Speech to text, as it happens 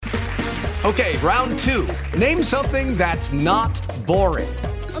Okay, round two. Name something that's not boring.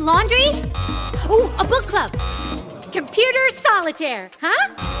 A laundry? Ooh, a book club. Computer solitaire,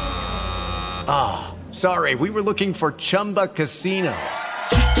 huh? Ah, oh, sorry, we were looking for Chumba Casino.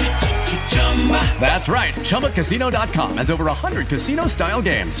 That's right, ChumbaCasino.com has over 100 casino-style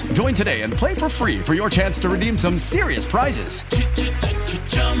games. Join today and play for free for your chance to redeem some serious prizes.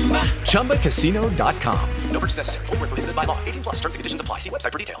 ChumbaCasino.com. No purchase necessary. Void where prohibited by law. 18 plus. Terms and conditions apply. See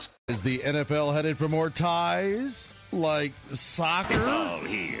website for details. Is the NFL headed for more ties like soccer? It's all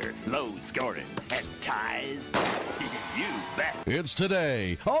here. Low scoring and ties. You bet. It's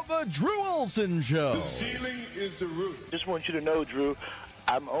today on the Drew Olson Show. The ceiling is the roof. Just want you to know, Drew,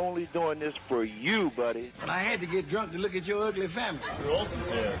 I'm only doing this for you, buddy. I had to get drunk to look at your ugly family. Drew Olson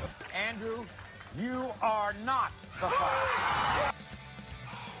here. Andrew, you are not the father.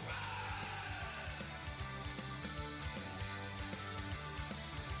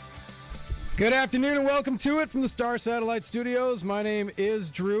 Good afternoon and welcome to it from the Star Satellite Studios. My name is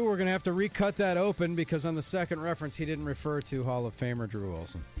Drew. We're going to have to recut that open because on the second reference he didn't refer to Hall of Famer Drew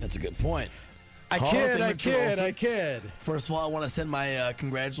Olson. That's a good point. I kid. First of all, I want to send my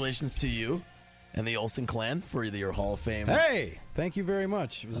congratulations to you and the Olsen clan for your Hall of Fame. Hey, thank you very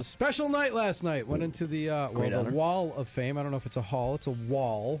much. It was a special night last night. Went into the Wall of Fame. I don't know if it's a hall. It's a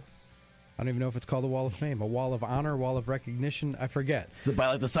wall. I don't even know if it's called a Wall of Fame, a Wall of Honor, Wall of Recognition. I forget. Is it by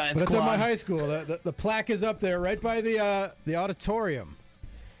like the Science But it's Quad? at my high school. The plaque is up there right by the auditorium.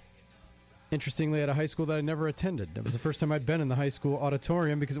 Interestingly, at a high school that I never attended. That was the first time I'd been in the high school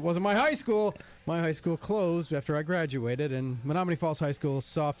auditorium because it wasn't my high school. My high school closed after I graduated, and Menominee Falls High School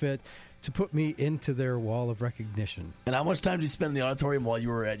saw fit to put me into their Wall of Recognition. And how much time did you spend in the auditorium while you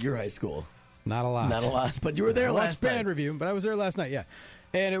were at your high school? Not a lot. Not a lot, but you were there last night. Band review, but I was there last night, yeah.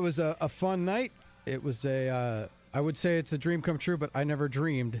 And it was a fun night. It was I would say it's a dream come true, but I never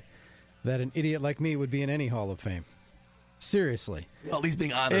dreamed that an idiot like me would be in any Hall of Fame. Seriously. Well, at least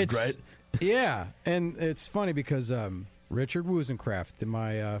being honored, right? Yeah, and it's funny because Richard Wusenkraft,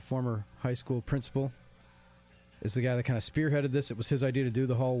 my former high school principal, is the guy that kind of spearheaded this. It was his idea to do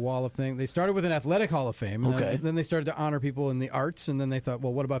the whole Wall of Fame. They started with an athletic Hall of Fame. Okay. Then they started to honor people in the arts, and then they thought,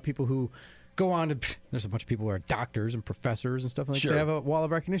 well, what about people who go on to... There's a bunch of people who are doctors and professors and stuff like that. Sure. They have a Wall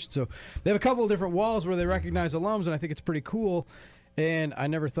of Recognition. So they have a couple of different walls where they recognize alums, and I think it's pretty cool. And I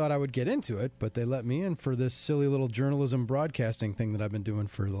never thought I would get into it, but they let me in for this silly little journalism broadcasting thing that I've been doing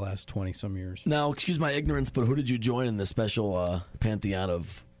for the last 20-some years. Now, excuse my ignorance, but who did you join in the special pantheon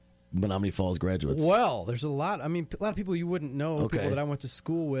of Menominee Falls graduates? Well, there's a lot. I mean, a lot of people you wouldn't know, Okay. people that I went to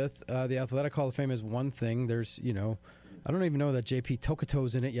school with. The Athletic Hall of Fame is one thing. There's, I don't even know that J.P.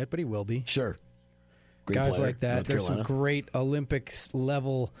 Tokato's in it yet, but he will be. Sure. Great Guys player, like that. North There's Carolina. some great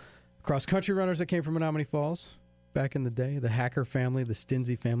Olympics-level cross-country runners that came from Menominee Falls back in the day. The Hacker family, the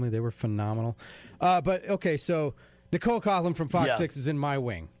Stinzy family, they were phenomenal. But, okay, so Nicole Coughlan from Fox 6 is in my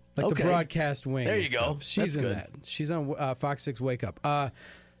wing, like Okay. the broadcast wing. There and you go. stuff. She's That's in good. that. She's on Fox 6 Wake Up.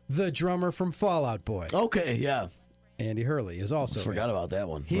 The drummer from Fall Out Boy, Okay, yeah. Andy Hurley, is also Forgot about that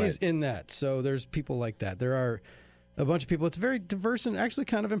one. He's Right. in that. So there's people like that. There are a bunch of people. It's a very diverse and actually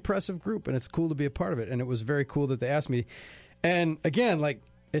kind of impressive group, and it's cool to be a part of it. And it was very cool that they asked me. And again, like,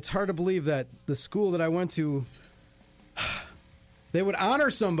 it's hard to believe that the school that I went to, they would honor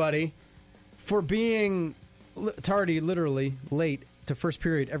somebody for being tardy, literally late to first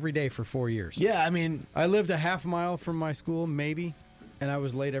period every day for 4 years. Yeah, I mean, I lived a half mile from my school, maybe, and I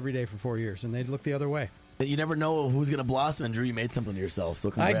was late every day for 4 years, and they'd look the other way. you never know who's going to blossom, and Drew, you made something of yourself,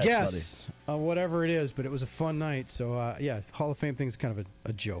 so congrats, I guess, whatever it is, but it was a fun night. So, yeah, Hall of Fame thing is kind of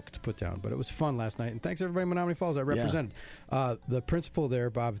a joke to put down, but it was fun last night. And thanks, everybody in Menominee Falls I represented. The principal there,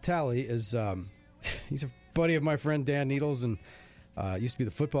 Bob Vitale, is he's a buddy of my friend Dan Needles, and used to be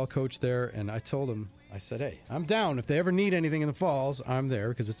the football coach there. And I told him, I said, hey, I'm down. If they ever need anything in the Falls, I'm there,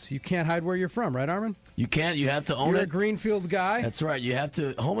 because you can't hide where you're from, right, Armin? You can't. You have to own You're it. a Greenfield guy. That's right. You have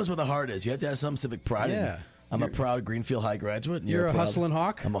to. Home is where the heart is. You have to have some civic pride. Yeah. I'm a proud Greenfield High graduate. And You're a proud- hustling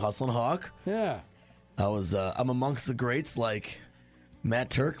hawk? I'm a hustling hawk. Yeah. I'm amongst the greats like Matt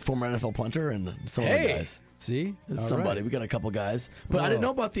Turk, former NFL punter, and some other guys. See? Somebody. Right. We got a couple guys. But I didn't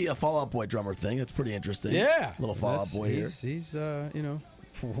know about the Fall Out Boy drummer thing. That's pretty interesting. Yeah. Little Fall Out Boy here. He's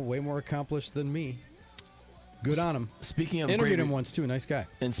way more accomplished than me. Good on him. Speaking of Interviewed great, him once, too. Nice guy.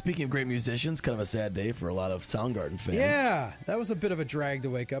 And speaking of great musicians, kind of a sad day for a lot of Soundgarden fans. Yeah. That was a bit of a drag to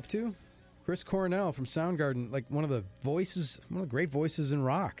wake up to. Chris Cornell from Soundgarden, like one of the great voices in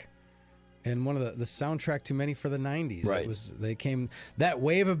rock. And one of the soundtrack to many for the 90s. Right. That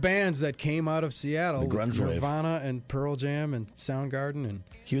wave of bands that came out of Seattle. The grunge with wave. Nirvana and Pearl Jam and Soundgarden and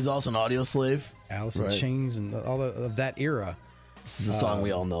He was also an audio slave. Alice in Right. Chains and all of that era. This is a song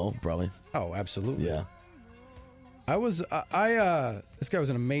we all know, probably. Oh, absolutely. Yeah. This guy was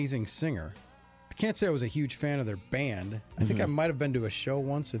an amazing singer. I can't say I was a huge fan of their band. I think I might have been to a show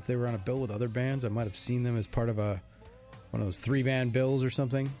once. If they were on a bill with other bands, I might have seen them as part of one of those 3-band bills or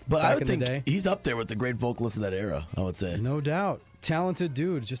something. But back I would in think the day. he's up there with the great vocalists of that era, I would say. No doubt. Talented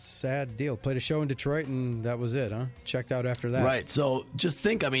dude. Just a sad deal. Played a show in Detroit, and that was it, huh? Checked out after that. Right. So just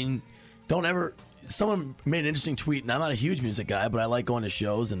think, don't ever... Someone made an interesting tweet, and I'm not a huge music guy, but I like going to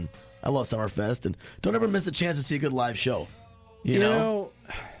shows, and I love Summerfest, and don't ever miss a chance to see a good live show. You know?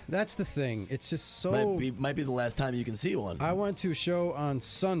 That's the thing. It's just so... Might be the last time you can see one. I went to a show on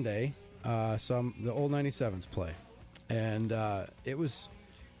Sunday, the old 97s play, and it was...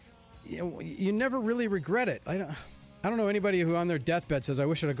 You never really regret it. I don't know anybody who on their deathbed says, I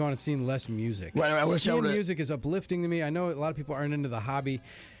wish I'd have gone and seen less music. Right, I wish Seeing music is uplifting to me. I know a lot of people aren't into the hobby.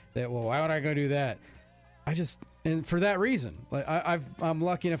 Why would I go do that? And for that reason, like I'm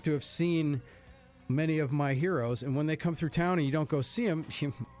lucky enough to have seen many of my heroes, and when they come through town and you don't go see them,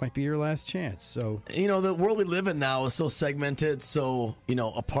 it might be your last chance. So the world we live in now is so segmented, so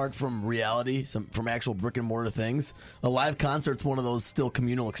apart from reality, from actual brick and mortar things, a live concert's one of those still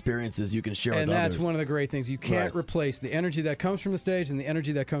communal experiences you can share with others. And that's one of the great things. You can't replace the energy that comes from the stage and the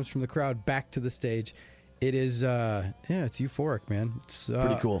energy that comes from the crowd back to the stage. It is, it's euphoric, man. It's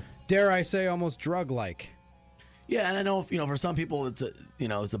pretty cool. Dare I say, almost drug-like. Yeah, and I know for some people it's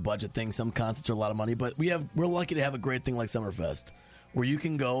a budget thing. Some concerts are a lot of money, but we're lucky to have a great thing like Summerfest, where you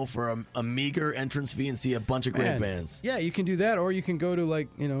can go for a meager entrance fee and see a bunch of great bands. Yeah, you can do that, or you can go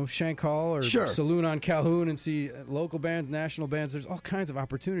to Shank Hall or Saloon on Calhoun and see local bands, national bands. There's all kinds of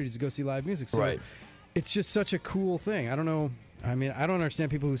opportunities to go see live music. So it's just such a cool thing. I don't know. I don't understand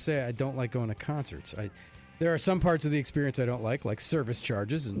people who say I don't like going to concerts. There are some parts of the experience I don't like service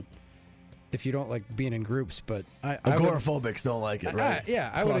charges, and if you don't like being in groups. But agoraphobics don't like it, right?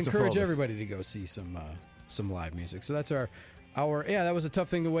 I would encourage everybody to go see some live music. So that's our that was a tough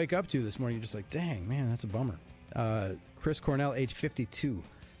thing to wake up to this morning. You're just like, dang, man, that's a bummer. Chris Cornell, age 52,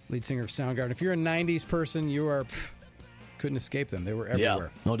 lead singer of Soundgarden. If you're a 90s person, you couldn't escape them. They were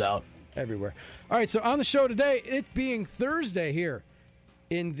everywhere. Yeah, no doubt. Everywhere. All right, so on the show today, it being Thursday here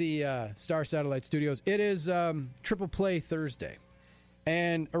in the Star Satellite Studios, it is Triple Play Thursday.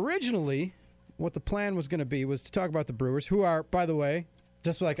 And originally, what the plan was going to be was to talk about the Brewers, who are, by the way,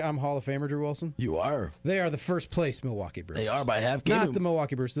 just like I'm Hall of Famer Drew Wilson. You are. They are the first place Milwaukee Brewers. They are by half game. Not the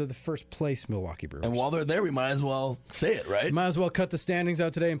Milwaukee Brewers. They're the first place Milwaukee Brewers. And while they're there, we might as well say it, right? Might as well cut the standings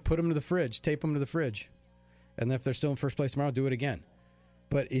out today and put them to the fridge, tape them to the fridge. And then if they're still in first place tomorrow, do it again.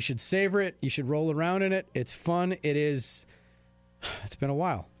 But you should savor it. You should roll around in it. It's fun. It's been a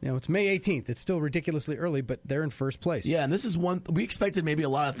while. It's May 18th. It's still ridiculously early, but they're in first place. Yeah, and this is we expected maybe a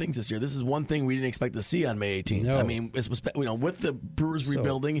lot of things this year. This is one thing we didn't expect to see on May 18th. No. With the Brewers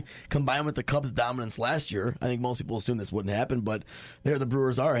rebuilding, combined with the Cubs' dominance last year, I think most people assumed this wouldn't happen, but there the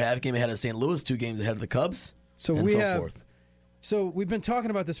Brewers are, half game ahead of St. Louis, 2 games ahead of the Cubs, and so forth. So we've been talking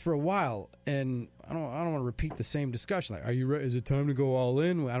about this for a while, and I don't want to repeat the same discussion. Like, is it time to go all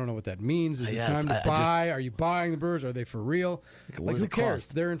in? I don't know what that means. Is it time to buy? Are you buying the Brewers? Are they for real? Who cares?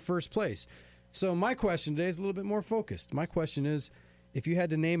 They're in first place. So my question today is a little bit more focused. My question is, if you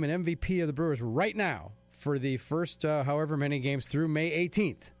had to name an MVP of the Brewers right now for the first however many games through May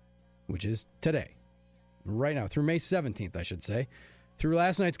 18th, which is today, right now, through May 17th, I should say, through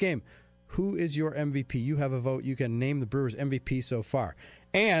last night's game, who is your MVP? You have a vote. You can name the Brewers MVP so far.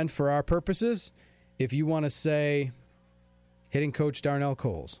 And for our purposes, if you want to say hitting coach Darnell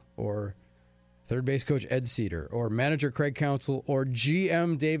Coles or third base coach Ed Cedar or manager Craig Counsell or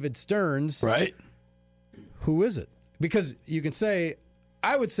GM David Stearns, right? Who is it? Because you can say,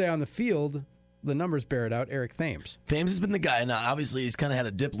 I would say on the field, the numbers bear it out, Eric Thames. Thames has been the guy. Now, obviously, he's kind of had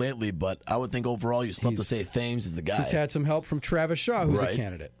a dip lately, but I would think overall you still have to say Thames is the guy. He's had some help from Travis Shaw, who's a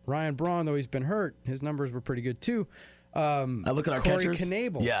candidate. Ryan Braun, though he's been hurt, his numbers were pretty good, too. I look at our Corey catchers.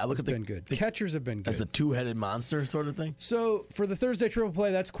 Knable has been good. Catchers have been good. As a two-headed monster sort of thing. So, for the Thursday Triple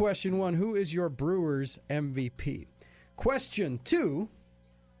Play, that's question 1. Who is your Brewers MVP? Question 2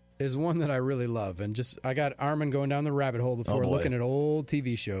 is one that I really love. And I got Armin going down the rabbit hole before looking at old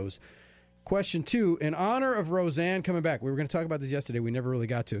TV shows. Question 2, in honor of Roseanne coming back. We were going to talk about this yesterday. We never really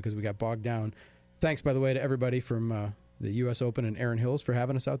got to it because we got bogged down. Thanks, by the way, to everybody from the U.S. Open and Erin Hills for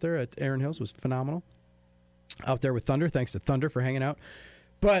having us out there at Erin Hills. It was phenomenal. Out there with Thunder. Thanks to Thunder for hanging out.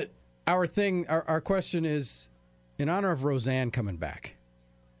 But our question is, in honor of Roseanne coming back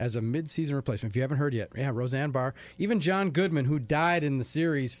as a mid-season replacement. If you haven't heard yet, Roseanne Barr. Even John Goodman, who died in the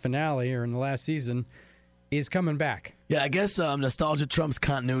series finale or in the last season, is coming back. Yeah, I guess nostalgia trumps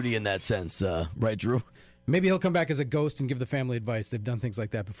continuity in that sense, right, Drew? Maybe he'll come back as a ghost and give the family advice. They've done things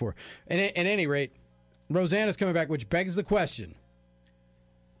like that before. And at any rate, Roseanne is coming back, which begs the question,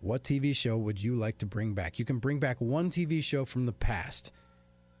 what TV show would you like to bring back? You can bring back one TV show from the past.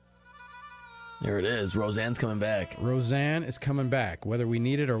 There it is. Roseanne's coming back. Roseanne is coming back, whether we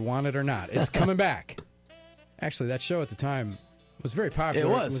need it or want it or not. It's coming back. Actually, that show at the time was very popular. It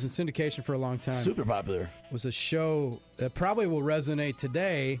was. It was in syndication for a long time. Super popular. It was a show that probably will resonate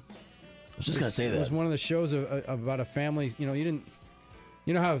today. I was just going to say that. It was one of the shows about a family. You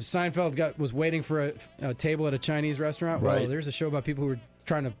know how Seinfeld was waiting for a table at a Chinese restaurant? Right. Well, there's a show about people who were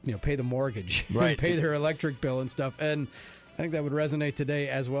trying to pay the mortgage, right. pay their electric bill and stuff. And I think that would resonate today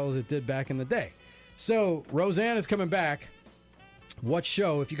as well as it did back in the day. So Roseanne is coming back. What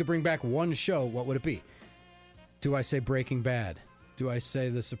show, if you could bring back one show, what would it be? Do I say Breaking Bad? Do I say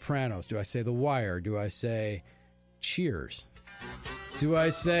The Sopranos? Do I say The Wire? Do I say Cheers? Do I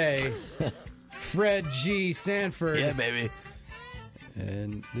say Fred G. Sanford? Yeah, baby.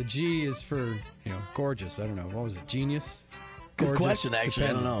 And the G is for, gorgeous. I don't know. What was it? Genius? Good Gorgeous? question, actually.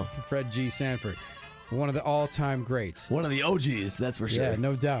 I don't know. Fred G. Sanford. One of the all-time greats. One of the OGs, that's for sure. Yeah,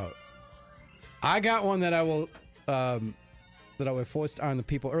 no doubt. I got one that I will foist on the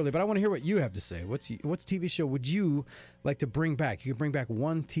people early, but I want to hear what you have to say. What's TV show would you like to bring back? You could bring back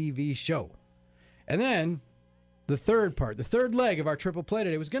one TV show. And then the third part, the third leg of our triple play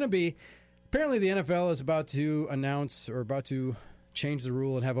today was going to be, apparently the NFL is about to announce or about to change the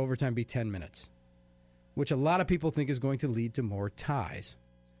rule and have overtime be 10 minutes, which a lot of people think is going to lead to more ties.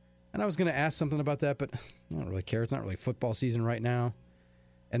 And I was going to ask something about that, but I don't really care. It's not really football season right now.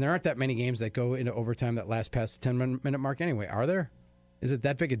 And there aren't that many games that go into overtime that last past the 10-minute mark anyway, are there? Is it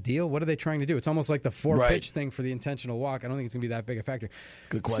that big a deal? What are they trying to do? It's almost like the four-pitch thing for the intentional walk. I don't think it's going to be that big a factor.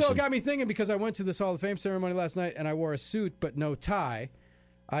 Good question. So it got me thinking, because I went to this Hall of Fame ceremony last night and I wore a suit but no tie.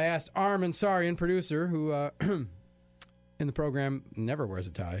 I asked Armin Sarian, producer, who in the program never wears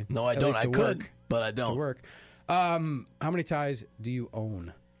a tie. No, I don't. I could, but I don't. To work. How many ties do you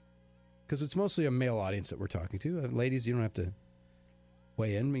own? Because it's mostly a male audience that we're talking to. Ladies, you don't have to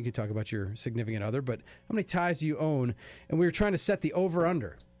weigh in. You can talk about your significant other, but how many ties do you own? And we were trying to set the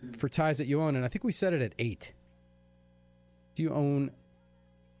over-under for ties that you own, and I think we set it at 8. Do you own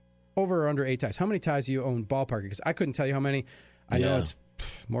over or under 8 ties? How many ties do you own ballpark? Because I couldn't tell you how many. I know it's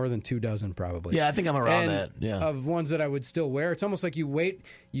more than 2 dozen probably. Yeah, I think I'm around and that. Yeah. Of ones that I would still wear. It's almost like you wait,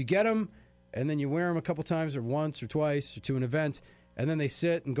 you get them, and then you wear them a couple times or once or twice or to an event, and then they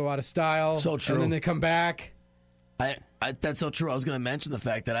sit and go out of style. So true. And then they come back. That's so true. I was going to mention the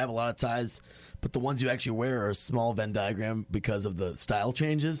fact that I have a lot of ties, but the ones you actually wear are a small Venn diagram because of the style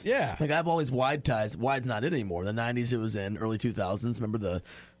changes. Yeah. Like I have all these wide ties. Wide's not it anymore. In the 90s it was in, early 2000s. Remember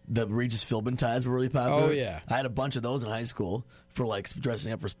the Regis Philbin ties were really popular? Oh, yeah. I had a bunch of those in high school for like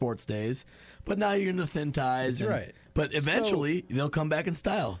dressing up for sports days. But now you're into thin ties. That's right. But eventually they'll come back in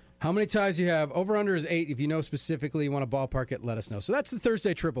style. How many ties you have? Over under is 8. If you know specifically, you want to ballpark it, let us know. So that's the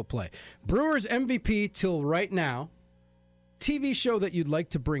Thursday triple play. Brewers MVP till right now. TV show that you'd like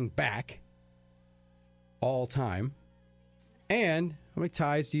to bring back all time. And how many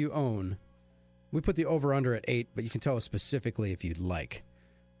ties do you own? We put the over under at 8, but you can tell us specifically if you'd like.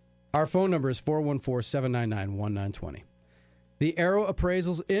 Our phone number is 414-799-1920. The Arrow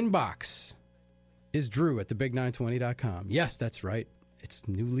Appraisals inbox is Drew at thebig920.com. Yes, that's right. It's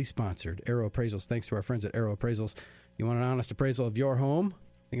newly sponsored. Arrow Appraisals. Thanks to our friends at Arrow Appraisals. You want an honest appraisal of your home?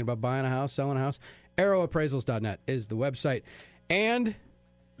 Thinking about buying a house, selling a house? ArrowAppraisals.net is the website. And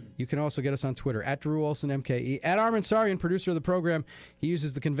you can also get us on Twitter, at Drew Olson, MKE, at Armin Sarian, producer of the program. He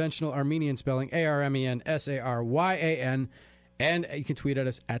uses the conventional Armenian spelling, ARMENSARYAN. And you can tweet at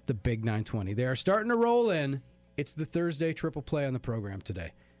us at the Big 920. They are starting to roll in. It's the Thursday triple play on the program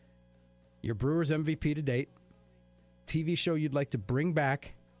today. Your Brewers MVP to date, TV show you'd like to bring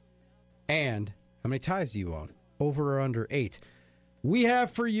back, and how many ties do you own? Over or under 8. We have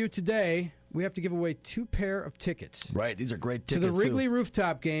for you today, we have to give away 2 pair of tickets. Right, these are great tickets. To the Wrigley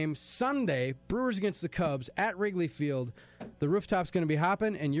Rooftop game Sunday, Brewers against the Cubs at Wrigley Field. The rooftop's going to be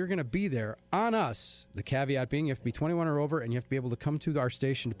hopping, and you're going to be there on us. The caveat being you have to be 21 or over, and you have to be able to come to our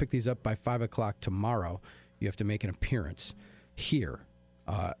station to pick these up by 5 o'clock tomorrow. You have to make an appearance here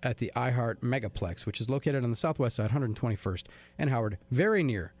at the iHeart Megaplex, which is located on the southwest side, 121st and Howard, very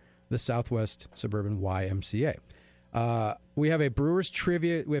near the Southwest Suburban YMCA. We have a Brewers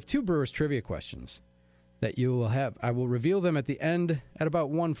trivia. We have 2 Brewers trivia questions that you will have. I will reveal them at the end at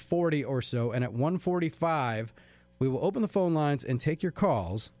about 1:40 or so, and at 1:45 we will open the phone lines and take your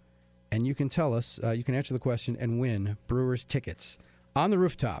calls, and you can tell us. You can answer the question and win Brewers tickets on the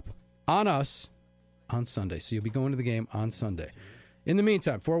rooftop on us on Sunday. So you'll be going to the game on Sunday. In the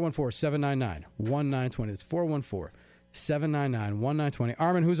meantime, 414-799-1920. That's 414-799-1920.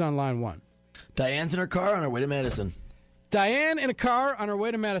 Armin, who's on line 1? Diane's in her car on her way to Madison. Diane in a car on her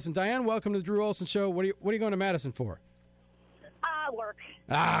way to Madison. Diane, welcome to the Drew Olson Show. What are you going to Madison for? Work.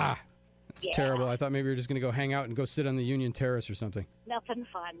 That's terrible. I thought maybe you were just going to go hang out and go sit on the Union Terrace or something. Nothing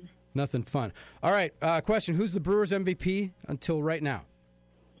fun. Nothing fun. All right, question. Who's the Brewers MVP until right now?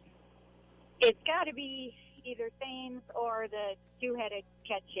 It's got to be either Thames or the two-headed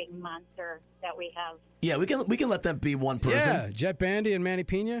catching monster that we have. Yeah, we can let that be one person. Yeah, Jet Bandy and Manny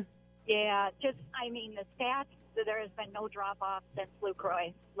Pena. Yeah, the stats, there has been no drop-off since Luke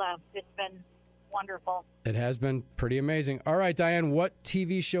Roy left. It's been wonderful. It has been pretty amazing. All right, Diane, what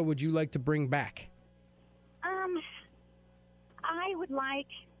TV show would you like to bring back? I would like,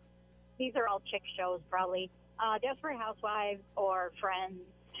 these are all chick shows probably, Desperate Housewives or Friends.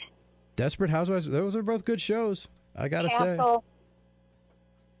 Desperate Housewives, those are both good shows, I got to say.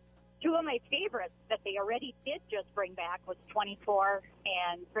 Two of my favorites that they already did just bring back was 24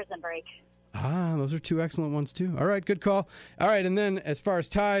 and Prison Break. Those are two excellent ones, too. All right, good call. All right, and then as far as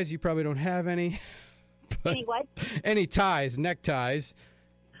ties, you probably don't have any. Any what? Any ties, neckties.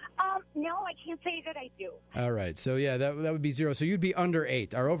 No, I can't say that I do. All right, so yeah, that would be 0. So you'd be under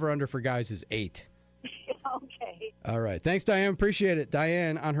 8. Our over-under for guys is 8. Okay. All right. Thanks, Diane. Appreciate it.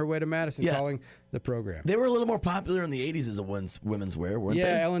 Diane on her way to Madison calling the program. They were a little more popular in the 80s as a women's wear, weren't they?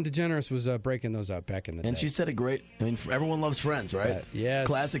 Yeah, Ellen DeGeneres was breaking those out back in the day. And she said a great, everyone loves Friends, right? Yes.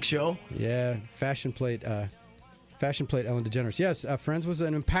 Classic show. Yeah, fashion plate Ellen DeGeneres. Yes, Friends was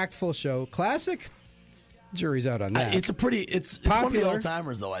an impactful show. Classic? Jury's out on that. It's popular. One of the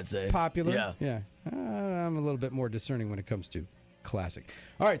all-timers, though, I'd say. Popular? Yeah. I'm a little bit more discerning when it comes to classic.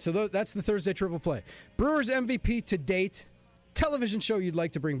 All right, so that's the Thursday Triple Play. Brewers MVP to date, television show you'd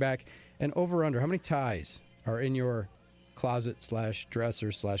like to bring back, and over-under. How many ties are in your closet /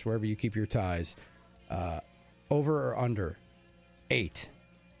 dresser / wherever you keep your ties? Over or under? 8.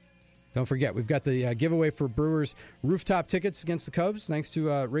 Don't forget, we've got the giveaway for Brewers rooftop tickets against the Cubs, thanks to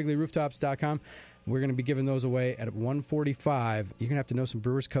WrigleyRooftops.com. We're going to be giving those away at 1:45. You're going to have to know some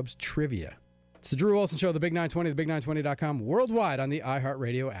Brewers Cubs trivia. It's the Drew Olson Show, the Big 920, thebig920.com, worldwide on the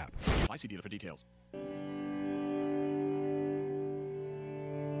iHeartRadio app. I see dealer for details.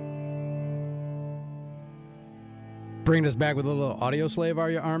 Bringing us back with a little audio slave,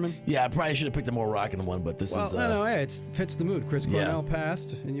 are you, Armin? Yeah, I probably should have picked a more rocking one, but this is... No, hey, it fits the mood. Chris Cornell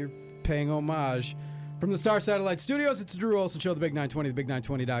passed, and you're paying homage. From the Star Satellite Studios, it's the Drew Olson Show, the Big 920,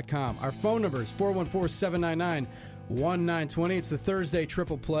 thebig920.com. Our phone number is 414-799-1920. It's the Thursday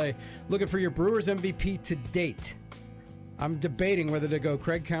Triple Play. Looking for your Brewers MVP to date. I'm debating whether to go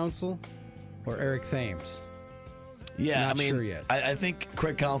Craig Counsell or Eric Thames. Yeah, Not sure yet. I think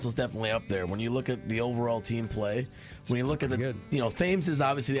Craig Counsell's definitely up there. When you look at the overall team play, when you look at Thames is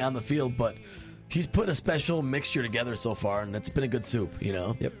obviously on the field, but he's put a special mixture together so far, and it's been a good soup,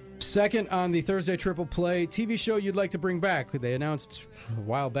 Yep. Second on the Thursday Triple Play, TV show you'd like to bring back. They announced a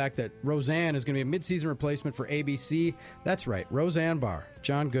while back that Roseanne is going to be a midseason replacement for ABC. That's right, Roseanne Barr,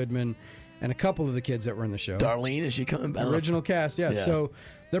 John Goodman, and a couple of the kids that were in the show. Darlene, is she coming back? Original cast, yes. Yeah. So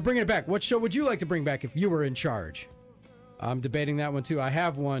they're bringing it back. What show would you like to bring back if you were in charge? I'm debating that one, too. I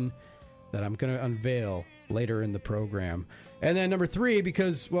have one that I'm going to unveil later in the program. And then number 3,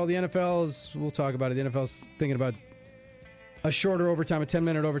 because, the NFL's, we'll talk about it, the NFL's thinking about a shorter overtime, a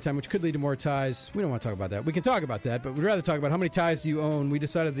 10-minute overtime, which could lead to more ties. We don't want to talk about that. We can talk about that, but we'd rather talk about how many ties do you own. We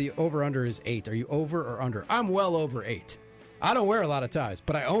decided the over-under is 8. Are you over or under? I'm well over 8. I don't wear a lot of ties,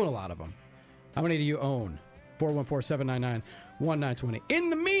 but I own a lot of them. How many do you own? 414-799-1920. In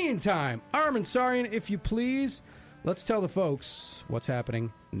the meantime, Armin Sarian, if you please, let's tell the folks what's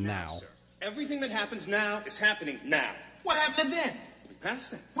happening now. Sir. Everything that happens now is happening now. What happened then? We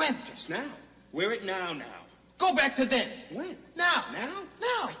passed that. When? Just now. We're at now. Go back to then. When? Now. Now?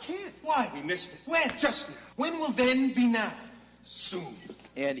 Now. I can't. Why? We missed it. When? Just now. When will then be now? Soon.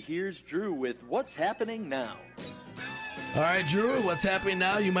 And here's Drew with What's Happening Now. All right, Drew, what's happening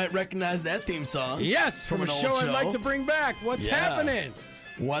now? You might recognize that theme song. Yes, from a show I'd like to bring back. What's happening?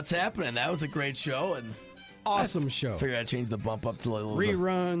 What's happening? That was a great show. And awesome show. Figured I'd change the bump up to a little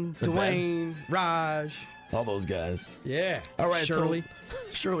Rerun, Dwayne, Raj. All those guys. Yeah. All right, Shirley.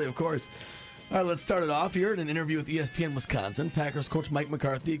 Shirley, of course. All right, let's start it off here. In an interview with ESPN Wisconsin, Packers coach Mike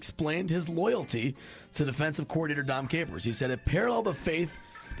McCarthy explained his loyalty to defensive coordinator Dom Capers. He said it paralleled the faith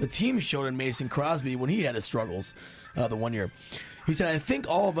the team showed in Mason Crosby when he had his struggles the one year. He said, I think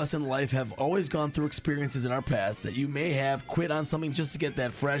all of us in life have always gone through experiences in our past that you may have quit on something just to get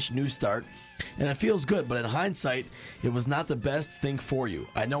that fresh, new start. And it feels good, but in hindsight, it was not the best thing for you.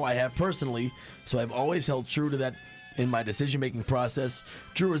 I know I have personally, so I've always held true to that in my decision-making process.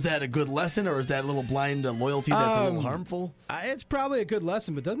 Drew, is that a good lesson, or is that a little blind loyalty that's a little harmful? It's probably a good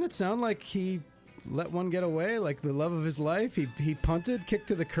lesson, but doesn't it sound like he let one get away, like the love of his life? He punted, kicked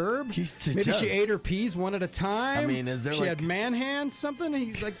to the curb. Maybe she ate her peas one at a time. I mean, is there she had man hands, something?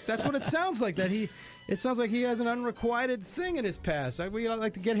 He's like, that's what it sounds like. It sounds like he has an unrequited thing in his past. We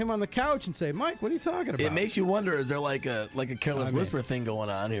like to get him on the couch and say, Mike, what are you talking about? It makes you wonder, is there like a careless whisper thing going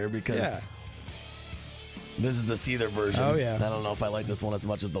on here? Because this is the Seether version. Oh, yeah. I don't know if I like this one as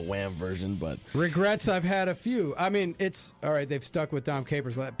much as the Wham version, but... Regrets, I've had a few. I mean, it's... All right, they've stuck with Dom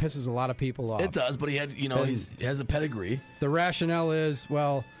Capers. That pisses a lot of people off. It does, but he has a pedigree. The rationale is,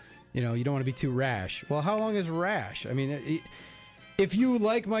 well, you don't want to be too rash. Well, how long is rash? I mean, if you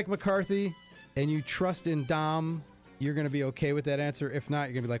like Mike McCarthy and you trust in Dom, you're going to be okay with that answer. If not,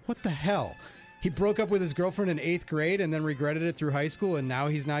 you're going to be like, what the hell? He broke up with his girlfriend in 8th grade and then regretted it through high school, and now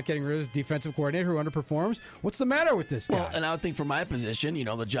he's not getting rid of his defensive coordinator who underperforms? What's the matter with this guy? Well, and I would think from my position,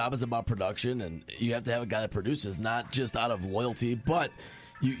 the job is about production, and you have to have a guy that produces, not just out of loyalty, but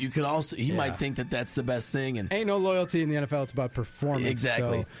you could also, he might think that that's the best thing. And ain't no loyalty in the NFL, it's about performance.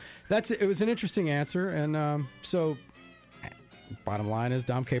 Exactly. So it was an interesting answer, and so bottom line is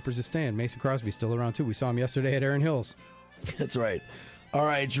Dom Capers is staying. Mason Crosby's still around, too. We saw him yesterday at Erin Hills. That's right. All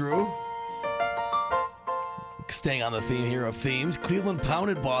right, Drew. Staying on the theme here of themes, Cleveland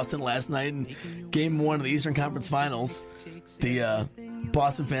pounded Boston last night in Game 1 of the Eastern Conference Finals. The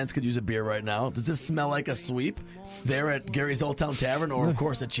Boston fans could use a beer right now. Does this smell like a sweep there at Gary's Old Town Tavern or, of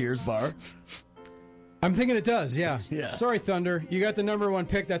course, at Cheers Bar? I'm thinking it does, yeah. Yeah. Sorry, Thunder. You got the number 1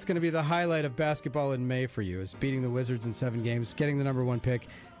 pick. That's going to be the highlight of basketball in May for you, is beating the Wizards in 7 games, getting the number 1 pick,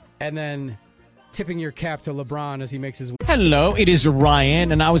 and then tipping your cap to LeBron as he makes his... Hello, it is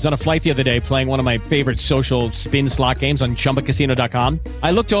Ryan, and I was on a flight the other day playing one of my favorite social spin slot games on ChumbaCasino.com.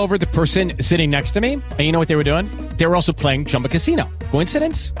 I looked over at the person sitting next to me, and you know what they were doing? They were also playing Chumba Casino.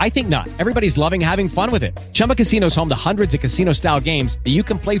 Coincidence? I think not. Everybody's loving having fun with it. Chumba Casino is home to hundreds of casino-style games that you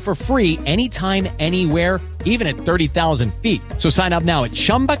can play for free anytime, anywhere, even at 30,000 feet. So sign up now at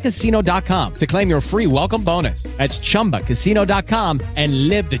ChumbaCasino.com to claim your free welcome bonus. That's ChumbaCasino.com and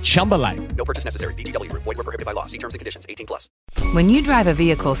live the Chumba life. No purchase necessary. VGW. Void where prohibited by law. See terms and conditions. 18+. When you drive a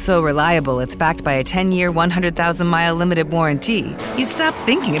vehicle so reliable it's backed by a 10-year, 100,000-mile limited warranty, you stop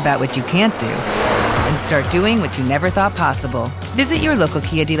thinking about what you can't do and start doing what you never thought possible. Visit your local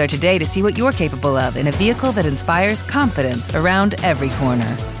Kia dealer today to see what you're capable of in a vehicle that inspires confidence around every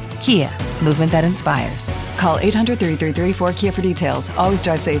corner. Kia, movement that inspires. Call 800-333-4KIA for details. Always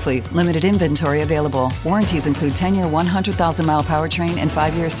drive safely. Limited inventory available. Warranties include 10-year 100,000-mile powertrain and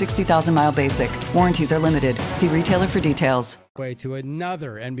 5-year 60,000-mile basic. Warranties are limited. See retailer for details. Way to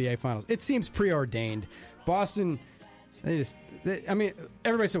another NBA Finals. It seems preordained. Boston,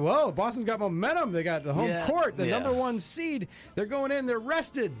 everybody said, well, Boston's got momentum. They got the home court, the number 1 seed. They're going in. They're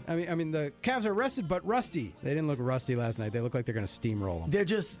rested. I mean, the Cavs are rested but rusty. They didn't look rusty last night. They look like they're going to steamroll them.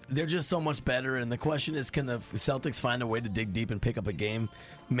 They're just so much better. And the question is, can the Celtics find a way to dig deep and pick up a game?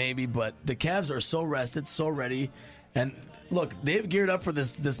 Maybe, but the Cavs are so rested, so ready. And look, they've geared up for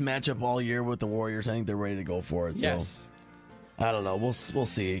this matchup all year with the Warriors. I think they're ready to go for it. Yes. So. I don't know. We'll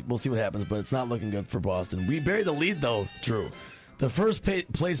see. We'll see what happens, but it's not looking good for Boston. We buried the lead, though, Drew. The first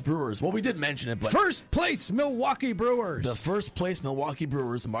place Brewers. Well, we did mention it, but... First place Milwaukee Brewers. The first place Milwaukee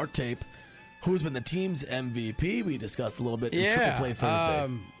Brewers, Mark Tape, who's been the team's MVP. We discussed a little bit in Triple Play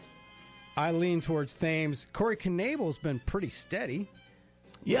Thursday. I lean towards Thames. Corey Knable's been pretty steady.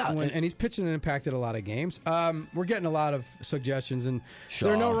 Yeah. And he's pitched and impacted a lot of games. We're getting a lot of suggestions, and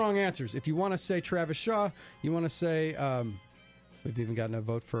there are no wrong answers. If you want to say Travis Shaw, you want to say... we've even gotten a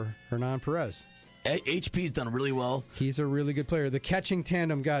vote for Hernan Perez. HP's done really well. He's a really good player. The catching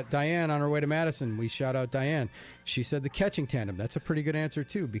tandem got Diane on her way to Madison. We shout out Diane. She said the catching tandem. That's a pretty good answer,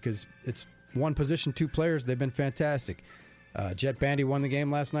 too, because it's one position, 2 players. They've been fantastic. Jet Bandy won the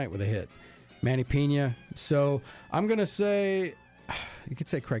game last night with a hit. Manny Pena. So I'm going to say, you could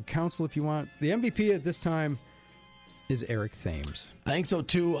say Craig Counsell if you want. The MVP at this time is Eric Thames. I think so,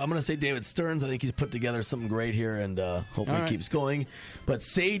 too. I'm going to say David Stearns. I think he's put together something great here, and hopefully it keeps going. But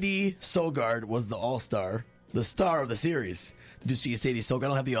Sadie Sogard was the all-star, the star of the series. Did you see Sadie Sogard? I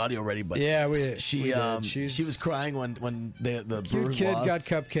don't have the audio ready, but she was crying when the Brewers kid lost.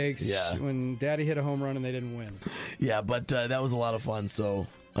 got cupcakes when Daddy hit a home run and they didn't win. Yeah, but that was a lot of fun, so...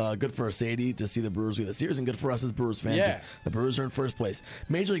 good for Sadie to see the Brewers win the series, and good for us as Brewers fans. Yeah. The Brewers are in first place.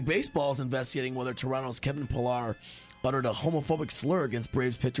 Major League Baseball is investigating whether Toronto's Kevin Pillar uttered a homophobic slur against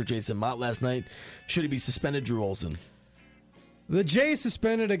Braves pitcher Jason Mott last night. Should he be suspended, Drew Olson? The Jays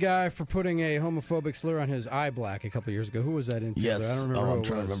suspended a guy for putting a homophobic slur on his eye black a couple years ago. Who was that infielder? Yes. I don't remember. I'm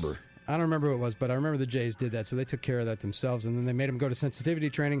trying to remember. I don't remember who it was, but I remember the Jays did that, so they took care of that themselves, and then they made him go to sensitivity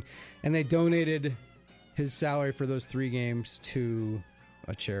training, and they donated his salary for those 3 games to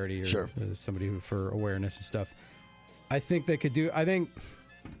a charity or somebody for awareness and stuff. I think they could do. I think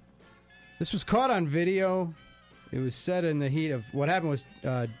this was caught on video. It was said in the heat of what happened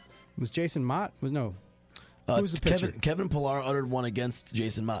was Jason Mott? Who was the pitcher? Kevin Pillar uttered one against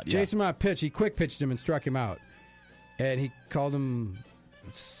Jason Mott. Yeah. Jason Mott pitched. He quick pitched him and struck him out. And he called him,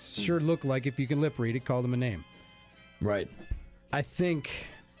 sure looked like, if you can lip read, he called him a name. Right. I think,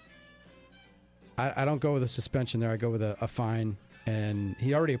 I don't go with a suspension there. I go with a fine. And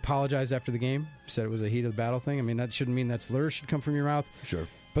he already apologized after the game, said it was a heat of the battle thing. I mean, that shouldn't mean that slurs should come from your mouth. Sure.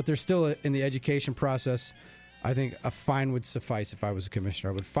 But they're still in the education process. I think a fine would suffice if I was a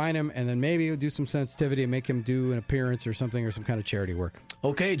commissioner. I would fine him, and then maybe do some sensitivity and make him do an appearance or something, or some kind of charity work.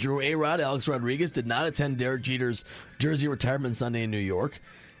 Okay, Drew. A-Rod, Alex Rodriguez, did not attend Derek Jeter's Jersey retirement Sunday in New York.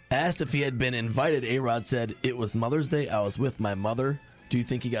 Asked if he had been invited, A-Rod said, "It was Mother's Day. I was with my mother." Do you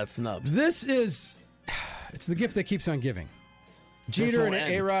think he got snubbed? It's the gift that keeps on giving. Jeter and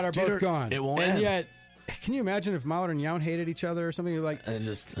A-Rod are both gone. It won't end. And yet, can you imagine if Mahler and Yount hated each other or something? Like, it's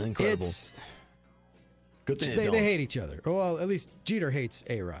just incredible. Good thing they hate each other. Well, at least Jeter hates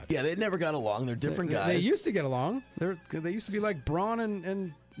A-Rod. Yeah, they never got along. They're different guys. They used to get along. They used to be like Braun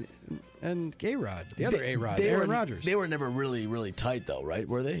and A-Rod, the other A-Rod, Aaron Rodgers. They were never really, really tight, though, right?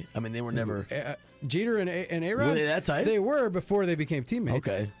 Were they? I mean, they were never. Jeter and A-Rod. Were they that tight? They were before they became teammates.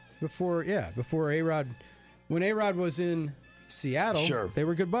 Okay. Before A-Rod, when A-Rod was in Seattle, they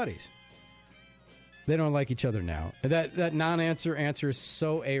were good buddies. They don't like each other now. That non-answer answer is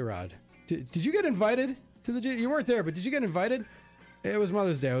so A-Rod. Did you get invited to the? You weren't there, but did you get invited? It was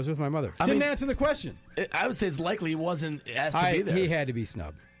Mother's Day. I was with my mother. Didn't answer the question. I would say it's likely he wasn't asked to be there. He had to be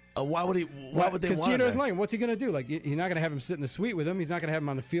snubbed. Why would he? Why would they? Because Jeter doesn't like him. What's he going to do? Like, you're not going to have him sit in the suite with him. He's not going to have him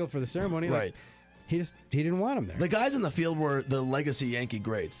on the field for the ceremony. Right. Like, he didn't want him there. The guys in the field were the legacy Yankee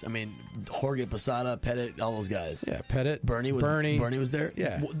greats. I mean, Jorge Posada, Pettit, all those guys. Yeah, Pettit. Bernie was there.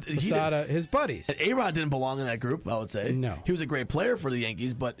 Yeah, Posada, his buddies. A-Rod didn't belong in that group, I would say. No. He was a great player for the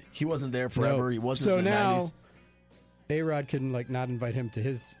Yankees, but he wasn't there forever. No. He wasn't so in the now, 90s. A-Rod can not invite him to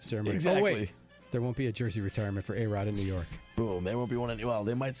his ceremony. Exactly. Oh, wait. There won't be a jersey retirement for A-Rod in New York. Boom. There won't be one. Well,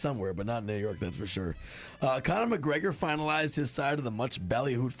 they might somewhere, but not in New York, that's for sure. Conor McGregor finalized his side of the much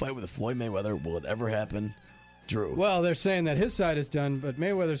ballyhooed fight with Floyd Mayweather. Will it ever happen? Drew. Well, they're saying that his side is done, but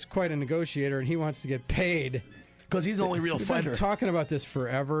Mayweather's quite a negotiator, and he wants to get paid. Because he's the only real fighter. We've been talking about this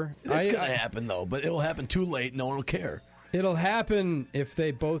forever. It's going to happen, though, but it will happen too late. No one will care. It'll happen if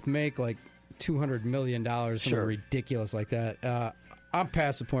they both make like $200 million, something ridiculous like that. I'm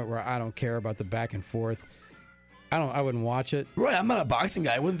past the point where I don't care about the back and forth. I wouldn't watch it. Right, I'm not a boxing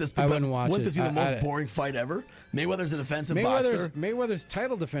guy. Wouldn't this be the most boring fight ever? Mayweather's a defensive boxer. Mayweather's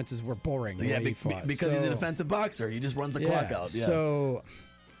title defenses were boring. Yeah, because he's a defensive boxer. He just runs the clock out. Yeah. So,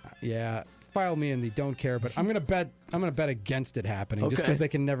 file me in the don't care. But I'm gonna bet against it happening just because they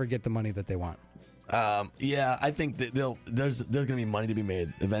can never get the money that they want. I think that there's going to be money to be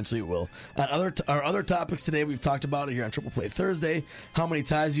made. Eventually it will. On our other topics today, we've talked about it here on Triple Play Thursday. How many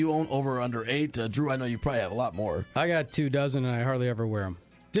ties you own, over or under 8. Drew, I know you probably have a lot more. I got 24, and I hardly ever wear them.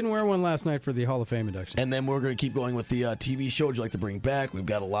 Didn't wear one last night for the Hall of Fame induction. And then we're going to keep going with the TV show would you like to bring back. We've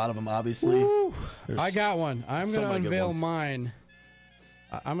got a lot of them, obviously. I got one. I'm going to unveil mine.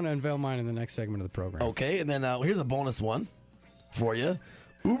 I'm going to unveil mine in the next segment of the program. Okay, and then here's a bonus one for you.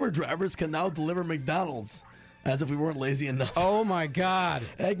 Uber drivers can now deliver McDonald's, as if we weren't lazy enough. Oh, my God.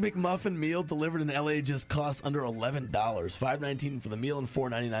 Egg McMuffin meal delivered in L.A. just costs under $11. $5.19 for the meal and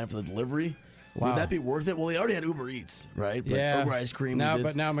 $4.99 for the delivery. Wow. Would that be worth it? Well, they already had Uber Eats, right? But yeah. Uber ice cream.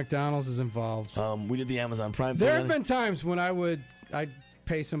 But now McDonald's is involved. We did the Amazon Prime thing. There have been times when I'd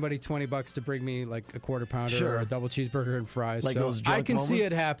pay somebody $20 to bring me like a quarter pounder or a double cheeseburger and fries. Like those I can moments? see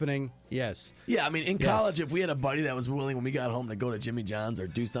it happening. Yes. Yeah, I mean, in college, if we had a buddy that was willing when we got home to go to Jimmy John's or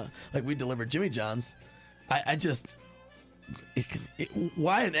do something, like we delivered Jimmy John's, why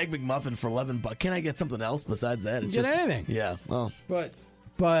an Egg McMuffin for $11? Can I get something else besides that? Get anything. Yeah. Well,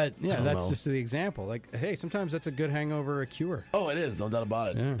 But yeah, that's just the example. Like, hey, sometimes that's a good hangover cure. Oh, it is, no doubt about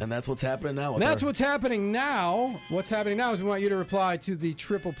it. Yeah. And that's what's happening now. What's happening now. What's happening now is we want you to reply to the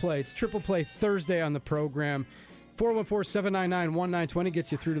Triple Play. It's Triple Play Thursday on the program. 414-799-1920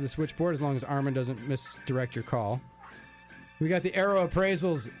 gets you through to the switchboard as long as Armin doesn't misdirect your call. We got the Arrow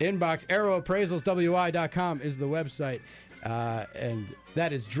Appraisals inbox. ArrowAppraisalsWI.com is the website. And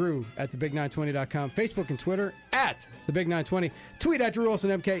that is Drew at thebig920.com. Facebook and Twitter at thebig920. Tweet at Drew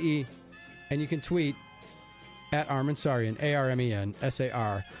Olson MKE. And you can tweet at Armin Saryan, ARMEN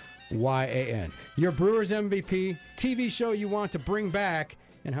SARYAN. Your Brewers MVP, TV show you want to bring back,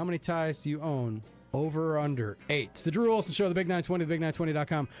 And how many ties do you own? Over or under 8. It's the Drew Olson Show, the Big 920,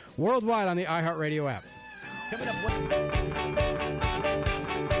 thebig920.com, worldwide on the iHeartRadio app. Coming up.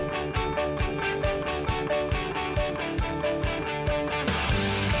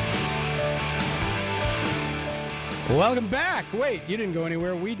 Welcome back. Wait, you didn't go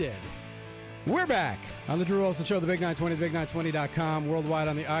anywhere. We did. We're back on the Drew Olson Show, the Big 920, thebig920.com, worldwide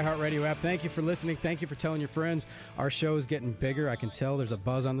on the iHeartRadio app. Thank you for listening. Thank you for telling your friends. Our show is getting bigger. I can tell there's a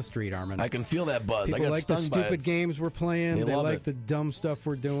buzz on the street, Armin. I can feel that buzz. People I got like the stung by stupid it. games we're playing. They love like it. the dumb stuff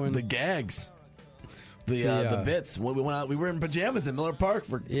we're doing. The gags. The bits. When we went out, we were in pajamas in Miller Park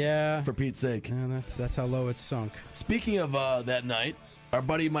for Pete's sake. Yeah, that's how low it's sunk. Speaking of that night, our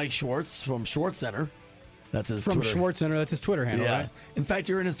buddy Mike Schwartz from Schwartz Center. That's his From Twitter. Schwartz Center. That's his Twitter handle, Yeah. right? In fact,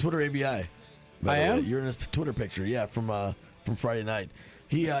 you're in his Twitter ABI. I am? You're in his Twitter picture, from Friday night.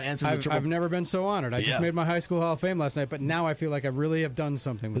 He answered the triple. I've never been so honored. I just made my high school Hall of Fame last night, but now I feel like I really have done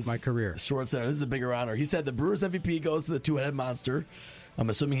something with my career. Schwartz Center. This is a bigger honor. He said the Brewers MVP goes to the two-headed monster.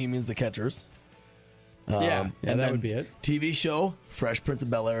 I'm assuming he means the catchers. And that then would be it. TV show, Fresh Prince of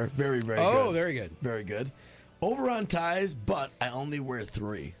Bel-Air. Very, very good. Oh, very good. Very good. Over on ties, but I only wear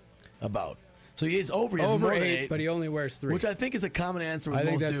 3. About. So he's over. He has Over more than 8, but he only wears 3. Which I think is a common answer with I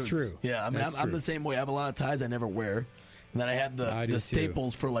think most that's dudes. true. Yeah, I mean, That's I'm true. the same way. I have a lot of ties I never wear. And then I have I do the too.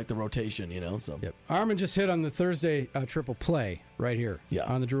 staples for like the rotation, So Yep. Armin just hit on the Thursday triple play right here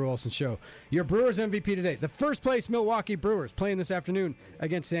on the Drew Olson Show. Your Brewers MVP today. The first place Milwaukee Brewers playing this afternoon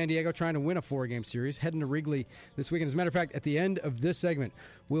against San Diego, trying to win a 4-game series, heading to Wrigley this weekend. As a matter of fact, at the end of this segment,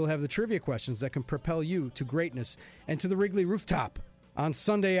 we'll have the trivia questions that can propel you to greatness and to the Wrigley rooftop on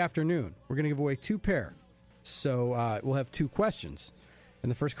Sunday afternoon. We're going to give away 2 pair. So we'll have 2 questions. And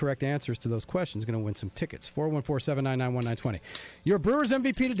the first correct answers to those questions is going to win some tickets. 414-799-1920. Your Brewers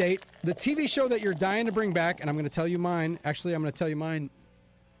MVP to date, the TV show that you're dying to bring back, and I'm going to tell you mine. Actually, I'm going to tell you mine.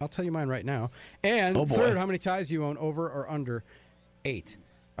 I'll tell you mine right now. And third, how many ties you own, over or under 8.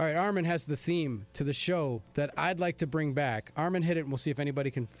 All right, Armin has the theme to the show that I'd like to bring back. Armin, hit it, and we'll see if anybody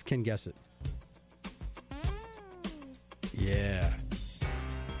can guess it. Yeah.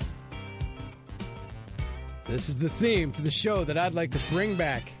 This is the theme to the show that I'd like to bring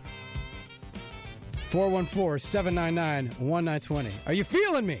back. 414-799-1920. Are you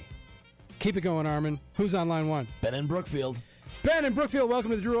feeling me? Keep it going, Armin. Who's on line 1? Ben in Brookfield. Ben in Brookfield,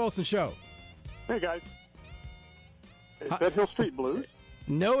 welcome to the Drew Olson Show. Hey, guys. Is that Hill Street Blues?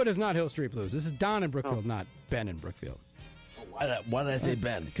 No, it is not Hill Street Blues. This is Don in Brookfield, not Ben in Brookfield. Why did I say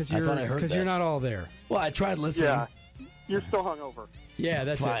Ben? Because I thought I heard that. you're not all there. Well, I tried listening. Yeah. You're still hungover. Yeah,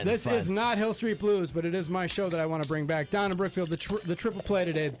 that's Fine, it. This fine. is not Hill Street Blues, but it is my show that I want to bring back. Don in Brookfield, the triple play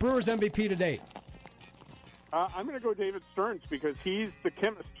today. Brewers MVP to date. I'm going to go David Stearns because he's the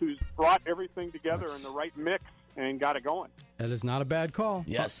chemist who's brought everything together in the right mix and got it going. That is not a bad call.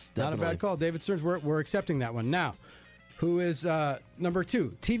 Yes, not a definitely. bad call. David Stearns, we're accepting that one. Now, who is number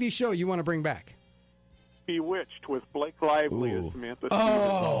 2? TV show you want to bring back? Bewitched with Blake Lively as Samantha Stevens.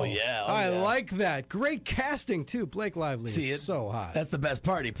 Oh, yeah. I like that. Great casting, too. Blake Lively is so hot. That's the best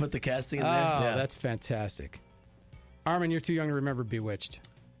part. He put the casting in Oh, there. Yeah. that's fantastic. Armin, you're too young to remember Bewitched.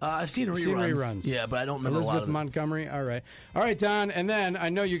 I've seen reruns. Seen reruns. Yeah, but I don't remember Elizabeth a lot of it. Montgomery. All right, Don. And then I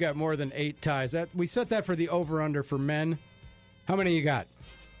know you got more than 8 ties. We set that for the over/under for men. How many you got?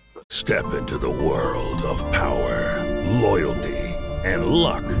 Step into the world of power, loyalty, and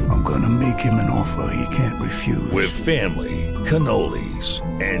luck. I'm gonna make him an offer he can't refuse. With family, cannolis,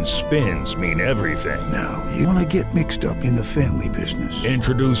 and spins mean everything. Now, you wanna get mixed up in the family business.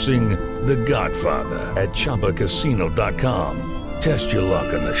 Introducing The Godfather at ChumbaCasino.com. Test your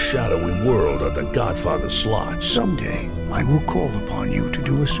luck in the shadowy world of The Godfather slot. Someday, I will call upon you to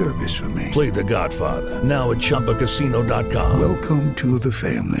do a service for me. Play The Godfather now at ChumbaCasino.com. Welcome to the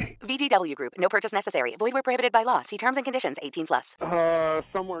family. VGW Group. No purchase necessary. Void where prohibited by law. See terms and conditions. 18+.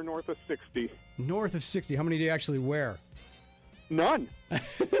 Somewhere north of 60. North of 60. How many do you actually wear? None.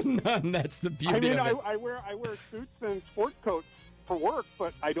 None. That's the beauty of it. I wear suits and sport coats for work,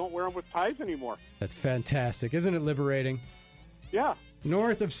 but I don't wear them with ties anymore. That's fantastic. Isn't it liberating? Yeah.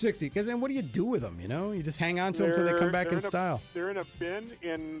 North of 60. Because then what do you do with them, You just hang on to them until they come back in style. They're in a bin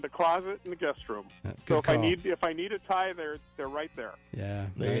in the closet in the guest room. Good so call. if I need a tie, they're right there. Yeah.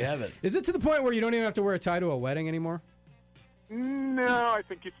 There you have it. Is it to the point where you don't even have to wear a tie to a wedding anymore? No, I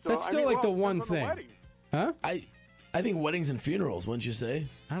think you still... That's still the one thing. Huh? I think weddings and funerals, wouldn't you say?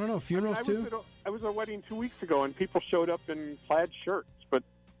 I don't know. Funerals, too? I was at a wedding 2 weeks ago, and people showed up in plaid shirts, but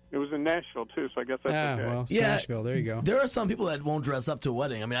it was in Nashville, too, so I guess that's okay. Well, it's Nashville. There you go. There are some people that won't dress up to a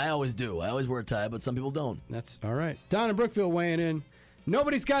wedding. I mean, I always do. I always wear a tie, but some people don't. That's all right. Don in Brookfield weighing in.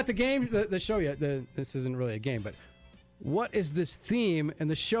 Nobody's got the game, the show yet. This isn't really a game, but what is this theme and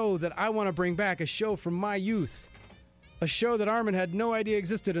the show that I want to bring back, a show from my youth. A show that Armin had no idea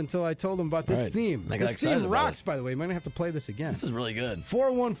existed until I told him about this theme. I got This excited theme about rocks, it. by the way. I'm going to have to play this again. This is really good.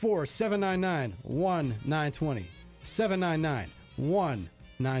 414-799-1920.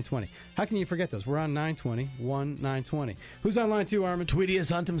 799-1920. How can you forget those? We're on 920, 920. Who's on line 2, Armin?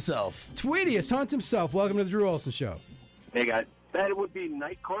 Tweetius Hunt himself. Tweetius Hunt himself. Welcome to the Drew Olson Show. Hey, guys. That would be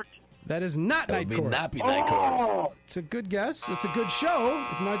Night Court. That is not That Night would Court. not be Night Court. It's a good guess. It's a good show.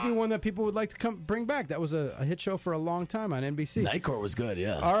 It might be one that people would like to bring back. That was a hit show for a long time on NBC. Night Court was good,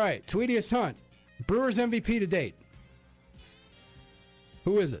 yeah. All right, Tweetius Hunt, Brewers MVP to date.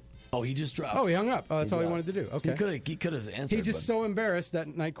 Who is it? Oh, he just dropped. Oh, he hung up. Oh, that's all he dropped. wanted to do. Okay. He could have answered. He's just so embarrassed that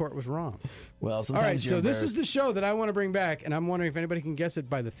Night Court was wrong. Well, All sometimes right, you're so this is embarrassed. the show that I want to bring back, and I'm wondering if anybody can guess it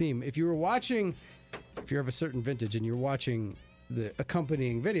by the theme. If you were watching, if you're of a certain vintage and you're watching the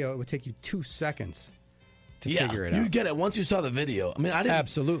accompanying video, it would take you 2 seconds to figure it out. You get it once you saw the video. I mean, I didn't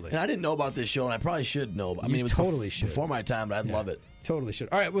Absolutely. and I didn't know about this show, and I probably should know. I mean, it was totally should. before my time, but I'd love it. Totally should.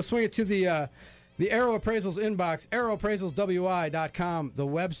 All right, we'll swing it to the Arrow Appraisals inbox, arrowappraisalswi.com, the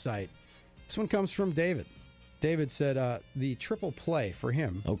website. This one comes from David. David said the triple play for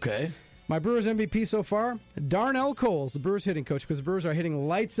him. Okay. My Brewers MVP so far, Darnell Coles, the Brewers hitting coach, because the Brewers are hitting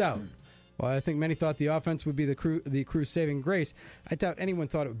lights out. Well, I think many thought the offense would be the crew's saving grace. I doubt anyone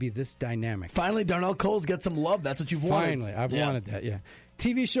thought it would be this dynamic. Finally, Darnell Coles gets some love. That's what you've wanted. Finally, I've wanted that, yeah.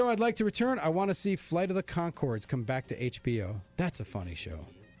 TV show I'd like to return, I want to see Flight of the Conchords come back to HBO. That's a funny show.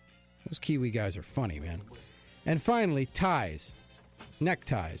 Those Kiwi guys are funny, man. And finally, ties.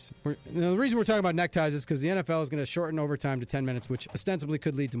 Neckties. The reason we're talking about neckties is because the NFL is going to shorten overtime to 10 minutes, which ostensibly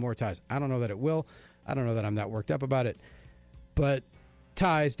could lead to more ties. I don't know that it will. I don't know that I'm that worked up about it. But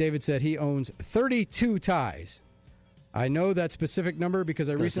ties, David said he owns 32 ties. I know that specific number because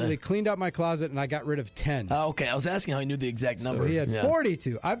I recently cleaned out my closet and I got rid of 10. Oh, okay. I was asking how he knew the exact number. So he had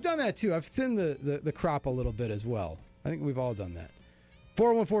 42. I've done that too. I've thinned the crop a little bit as well. I think we've all done that.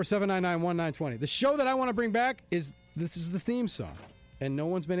 414-799-1920. The show that I want to bring back is the theme song, and no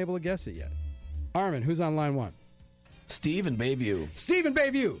one's been able to guess it yet. Armin, who's on line 1? Steve in Bayview. Steve in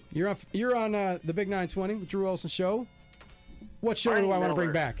Bayview. You're on the Big 920 with Drew Olson Show. What show do I want to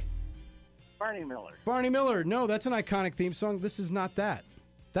bring back? Barney Miller. Barney Miller. No, that's an iconic theme song. This is not that.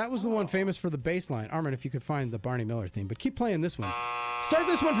 That was the one famous for the bass line. Armin, if you could find the Barney Miller theme. But keep playing this one. Start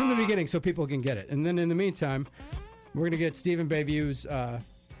this one from the beginning so people can get it. And then in the meantime, we're going to get Steve in Bayview's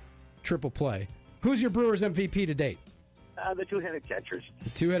triple play. Who's your Brewers MVP to date? The two-headed catchers. The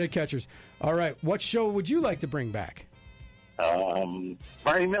two-headed catchers. All right. What show would you like to bring back? Barney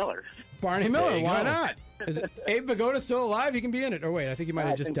Miller. Barney Miller. Why go. not? Is Abe Vigoda still alive? He can be in it. Or wait, I think he might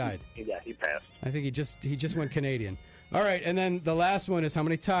have just died. Yeah, he passed. I think he just went Canadian. All right, and then the last one is how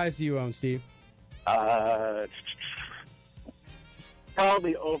many ties do you own, Steve?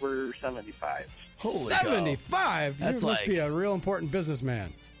 Probably over 75. Holy 75? Cow. You That's must like... be a real important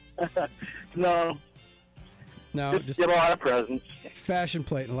businessman. No. No, just get a lot of presents. Fashion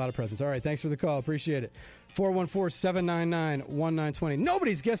plate and a lot of presents. All right, thanks for the call. Appreciate it. 414-799-1920.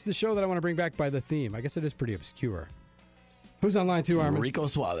 Nobody's guessed the show that I want to bring back by the theme. I guess it is pretty obscure. Who's on line 2, Armin? Rico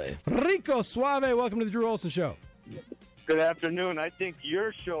Suave. Rico Suave, welcome to the Drew Olson Show. Good afternoon. I think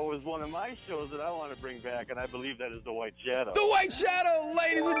your show is one of my shows that I want to bring back, and I believe that is The White Shadow. The White Shadow,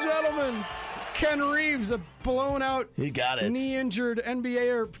 ladies and gentlemen. Ken Reeves, a blown-out, knee-injured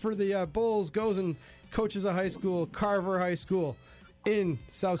NBAer for the Bulls, goes and coaches a high school, Carver High School, in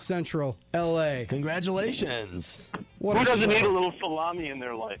South Central L.A. Congratulations. Who doesn't need a little salami in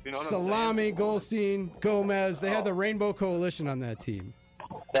their life? You know what Salami, Goldstein, Gomez. They had the Rainbow Coalition on that team.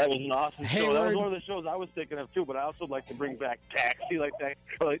 That was an awesome show. That was Hayward. one of the shows I was thinking of, too, but I also like to bring back Taxi like that,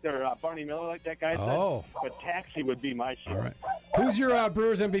 or Barney Miller like that guy Oh. said. But Taxi would be my show. All right. Who's your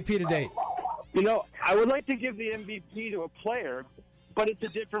Brewers MVP to date? You know, I would like to give the MVP to a player, but it's a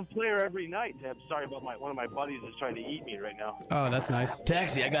different player every night. I'm sorry about one of my buddies is trying to eat me right now. Oh, that's nice.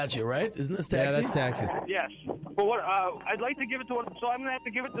 Taxi, I got you, right? Isn't this Taxi? Yeah, that's Taxi. Yes, but what I'd like to give it to one, so I'm gonna have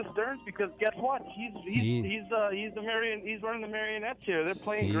to give it to Stearns because guess what? He's running the Marionettes here. They're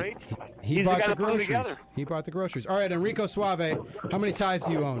playing great. He He's bought gotta the put 'em groceries. together. He bought the groceries. All right, Enrico Suave, how many ties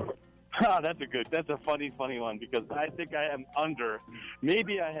do you own? That's a funny one because I think I am under.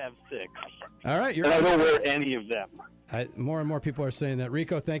 Maybe I have 6. All right, And I don't wear any of them. More and more people are saying that.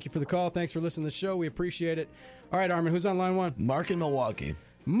 Rico, thank you for the call. Thanks for listening to the show. We appreciate it. All right, Armin, who's on line 1? Mark in Milwaukee.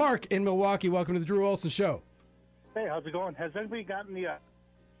 Mark in Milwaukee. Welcome to the Drew Olson Show. Hey, how's it going? Has anybody gotten the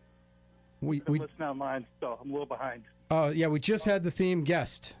We listen online? So I'm a little behind. Oh yeah, we just had the theme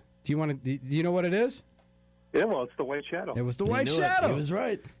guessed. Do you know what it is? Yeah, well, it's the White Shadow. It was the White Shadow. He was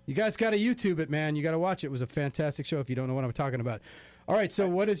right. You guys got to YouTube it, man. You got to watch it. It was a fantastic show if you don't know what I'm talking about. All right, so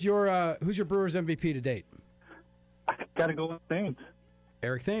what is your who's your Brewers MVP to date? I got to go with Thames.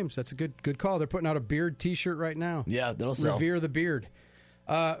 Eric Thames. That's a good call. They're putting out a beard T-shirt right now. Yeah, that'll sell. Revere the beard.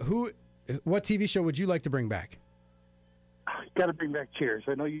 What TV show would you like to bring back? Got to bring back Cheers.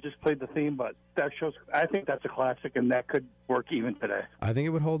 I know you just played the theme, but that shows. I think that's a classic, and that could work even today. I think it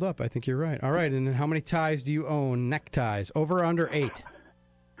would hold up. I think you're right. All right, and then how many ties do you own? Neckties, over or under 8?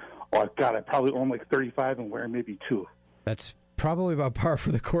 Oh God, I probably own like 35 and wear maybe 2. That's probably about par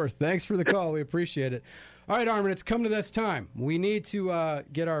for the course. Thanks for the call. We appreciate it. All right, Armin, it's come to this time. We need to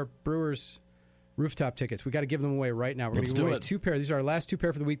get our Brewers rooftop tickets. We got to give them away right now. We're going to give away 2 pair. These are our last 2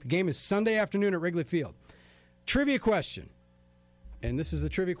 pair for the week. The game is Sunday afternoon at Wrigley Field. Trivia question. And this is the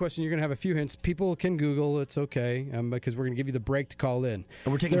trivia question. You're going to have a few hints. People can Google. It's okay because we're going to give you the break to call in.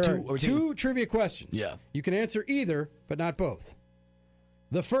 And we're taking two trivia questions. Yeah. You can answer either, but not both.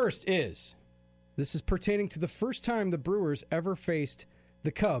 The first is, this is pertaining to the first time the Brewers ever faced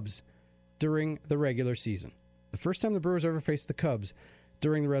the Cubs during the regular season. The first time the Brewers ever faced the Cubs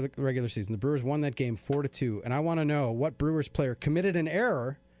during the regular season. The Brewers won that game 4-2. And I want to know what Brewers player committed an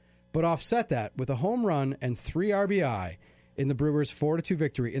error but offset that with a home run and 3 RBI in the Brewers' 4-2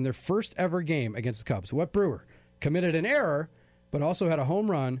 victory in their first ever game against the Cubs. What Brewer committed an error, but also had a home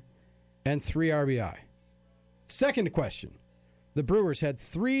run and 3 RBI? Second question. The Brewers had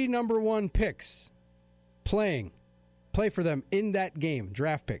 3 number 1 picks play for them in that game,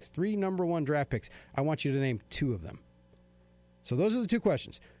 draft picks, 3 number 1 draft picks. I want you to name 2 of them. So those are the 2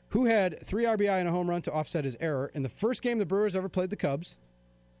 questions. Who had 3 RBI and a home run to offset his error in the first game the Brewers ever played the Cubs?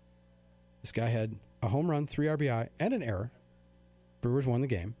 This guy had a home run, 3 RBI, and an error. Brewers won the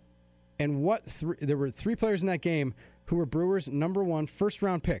game. And there were 3 players in that game who were Brewers' number 1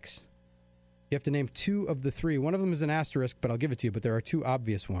 first-round picks. You have to name 2 of the 3. One of them is an asterisk, but I'll give it to you. But there are 2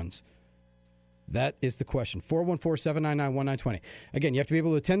 obvious ones. That is the question. 414-799-1920. Again, you have to be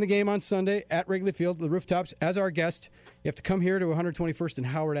able to attend the game on Sunday at Wrigley Field, the Rooftops, as our guest. You have to come here to 121st and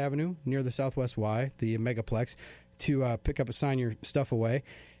Howard Avenue, near the Southwest Y, the Megaplex, to pick up and sign your stuff away.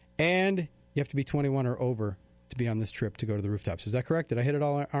 And you have to be 21 or over to be on this trip to go to the Rooftops. Is that correct? Did I hit it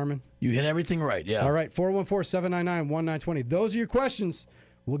all, Armin? You hit everything right, yeah. All right, 414-799-1920. Those are your questions.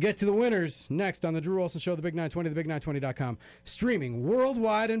 We'll get to the winners next on the Drew Olson Show, the Big 920, thebig920.com, streaming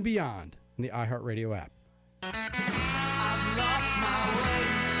worldwide and beyond in the iHeartRadio app. I've lost my way.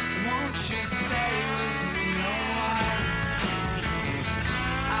 Won't you stay with me a while?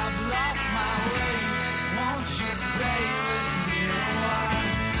 I've lost my way. Won't you stay with me a while?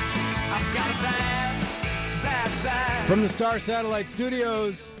 I've got a bad. From the Star Satellite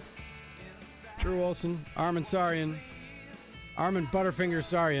Studios, Drew Olson, Armin Sarian, Armin Butterfinger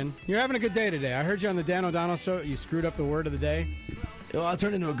Sarian. You're having a good day today. I heard you on the Dan O'Donnell show. You screwed up the word of the day. Well, it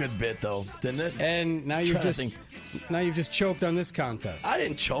turned into a good bit, though, didn't it? And now you've just choked on this contest. I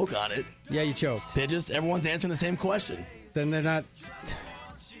didn't choke on it. Yeah, you choked. Everyone's answering the same question. Then they're not.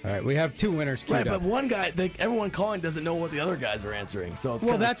 All right, we have 2 winners queued up. But one guy, everyone calling doesn't know what the other guys are answering. So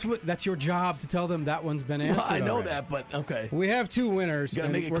it's that's your job to tell them that one's been answered. Well, I know already. that, but okay. We have 2 winners. We're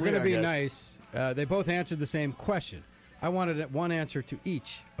going to be nice. They both answered the same question. I wanted one answer to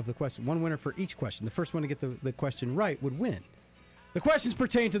each of the questions. 1 winner for each question. The first one to get the question right would win. The questions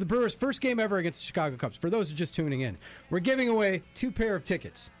pertain to the Brewers' first game ever against the Chicago Cubs. For those who are just tuning in, we're giving away 2 pair of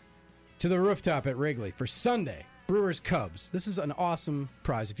tickets to the Rooftop at Wrigley for Sunday. Brewers Cubs. This is an awesome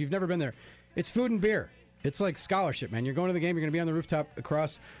prize. If you've never been there, it's food and beer. It's like scholarship, man. You're going to the game. You're going to be on the rooftop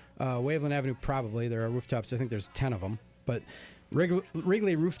across Waveland Avenue, probably. There are rooftops. I think there's 10 of them. But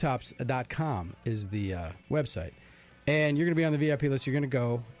WrigleyRooftops.com is the website. And you're going to be on the VIP list. You're going to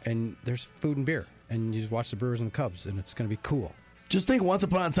go, and there's food and beer. And you just watch the Brewers and the Cubs, and it's going to be cool. Just think, once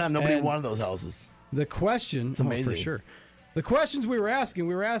upon a time, nobody wanted those houses. The question, it's amazing. For sure. The questions we were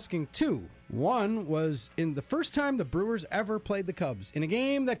asking 2. One was in the first time the Brewers ever played the Cubs in a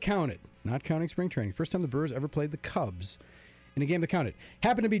game that counted, not counting spring training. First time the Brewers ever played the Cubs in a game that counted.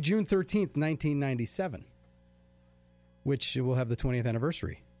 Happened to be June 13th, 1997, which will have the 20th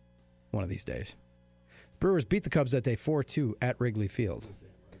anniversary one of these days. Brewers beat the Cubs that day 4-2 at Wrigley Field.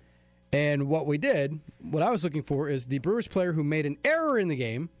 And what I was looking for is the Brewers player who made an error in the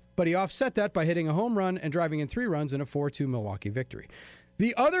game, but he offset that by hitting a home run and driving in 3 runs in a 4-2 Milwaukee victory.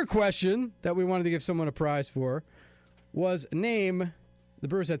 The other question that we wanted to give someone a prize for was name. The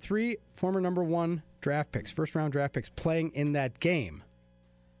Brewers had 3 former number 1 draft picks, first-round draft picks, playing in that game.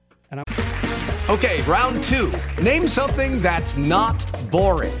 Okay, round 2. Name something that's not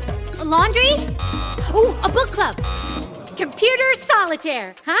boring. A laundry? Ooh, a book club. Computer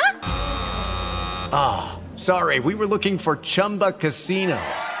solitaire, huh? Ah, Sorry, we were looking for Chumba Casino.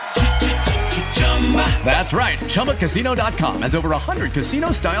 That's right. ChumbaCasino.com has over 100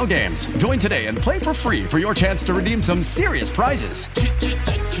 casino-style games. Join today and play for free for your chance to redeem some serious prizes.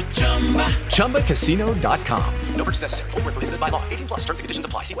 ChumbaCasino.com. No purchase necessary. Void where prohibited by law. 18 plus. Terms and conditions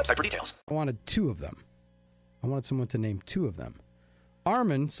apply. See website for details. I wanted two of them. I wanted someone to name two of them.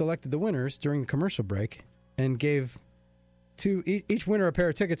 Armin selected the winners during the commercial break and gave each winner a pair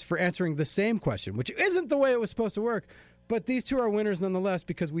of tickets for answering the same question, which isn't the way it was supposed to work. But these two are winners nonetheless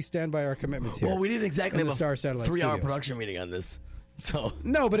because we stand by our commitments here. Well, we didn't exactly have a Star Satellite 3-hour Studios. production meeting on this. So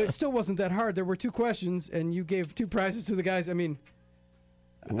no, but it still wasn't that hard. There were two questions, and you gave two prizes to the guys. I mean,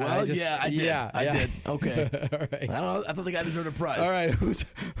 well, I did. I did. Okay. All right. I don't know. I thought the guy deserved a prize. All right.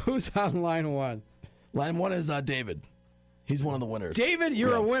 Who's on line one? Line one is David. He's one of the winners. David,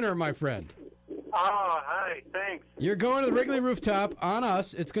 you're a winner, my friend. Oh, hi. Thanks. You're going to the Wrigley Rooftop on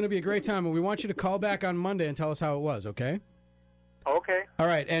us. It's going to be a great time, and we want you to call back on Monday and tell us how it was, okay? Okay. All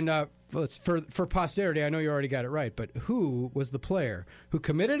right, and for posterity, I know you already got it right, but who was the player who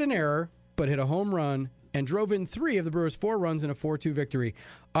committed an error but hit a home run and drove in 3 of the Brewers' 4 runs in a 4-2 victory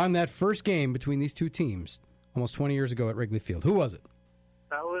on that first game between these two teams almost 20 years ago at Wrigley Field? Who was it?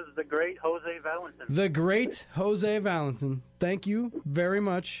 That was the great Jose Valentin. The great Jose Valentin. Thank you very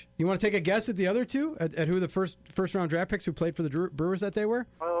much. You want to take a guess at the other two? At who the first-round draft picks who played for the Brewers that day were?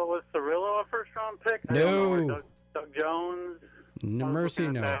 Well, was Cirillo a first-round pick? No. Doug Jones? No mercy,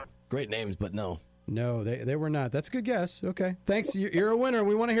 no. Great names, but no. No, they were not. That's a good guess. Okay. Thanks. You're a winner.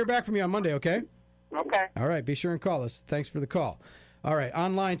 We want to hear back from you on Monday, okay? Okay. All right. Be sure and call us. Thanks for the call. All right.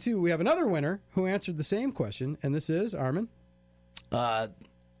 On line 2, we have another winner who answered the same question, and this is Armin.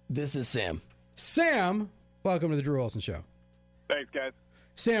 This is Sam. Sam, welcome to the Drew Olson Show. Thanks, guys.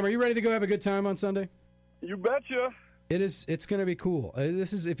 Sam, are you ready to go have a good time on Sunday? You betcha. It's going to be cool.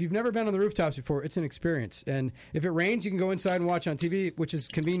 This is, if you've never been on the rooftops before, it's an experience. And if it rains, you can go inside and watch on TV, which is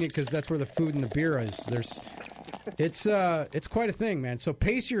convenient because that's where the food and the beer is. It's quite a thing, man. So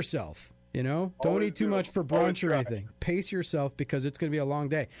pace yourself. You know, don't eat too much for brunch or anything. Pace yourself because it's going to be a long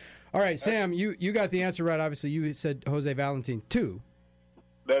day. All right, Sam, you got the answer right. Obviously, you said Jose Valentin 2.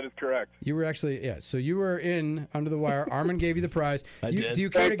 That is correct. You were actually, so you were in under the wire. Armin gave you the prize. I did. Do you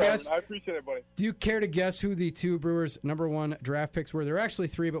care to guess? I appreciate it, buddy. Do you care to guess who the 2 Brewers' #1 draft picks were? There are actually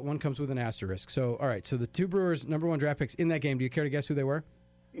 3, but one comes with an asterisk. So, all right. So the 2 Brewers' #1 draft picks in that game. Do you care to guess who they were?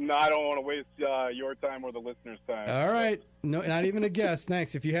 No, I don't want to waste your time or the listeners' time. All right. No, not even a guess.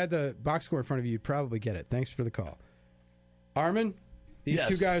 Thanks. If you had the box score in front of you, you'd probably get it. Thanks for the call. Armin, these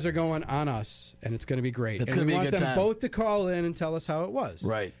 2 guys are going on us, and it's going to be great. It's and going to be a good we want them time. both to call in and tell us how it was.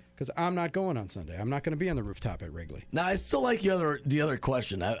 Right. Because I'm not going on Sunday. I'm not going to be on the rooftop at Wrigley. Now, I still like the other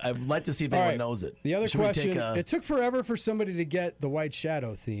question. I'd like to see if anyone knows it. The other Should we question, take it took forever for somebody to get the White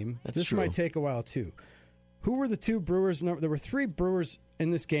Shadow theme. That's true. This might take a while, too. Who were the 2 Brewers? There were 3 Brewers in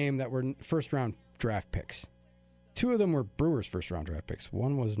this game that were first-round draft picks. 2 of them were Brewers' first-round draft picks.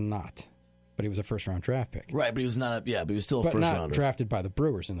 One was not, but he was a first-round draft pick. Right, but he was not. But he was still a but first-rounder. not drafted by the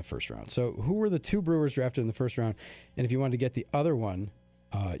Brewers in the first round. So who were the 2 Brewers drafted in the first round? And if you wanted to get the other one,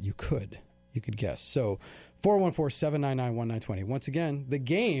 you could. You could guess. So 414-799-1920. Once again, the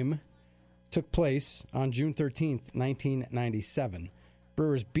game took place on June 13th, 1997.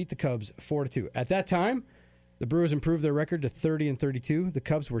 Brewers beat the Cubs 4-2. At that time, the Brewers improved their record to 30-32. The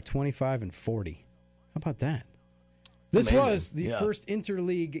Cubs were 25-40. How about that? This Amazing. was the first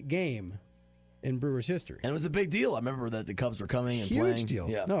interleague game in Brewers history. And it was a big deal. I remember that the Cubs were coming and Huge playing. deal.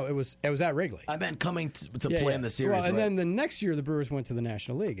 Yeah. No, it was at Wrigley. I meant coming to play in the series. Well, and right? then the next year, the Brewers went to the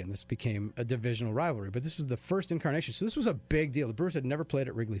National League, and this became a divisional rivalry. But this was the first incarnation, so this was a big deal. The Brewers had never played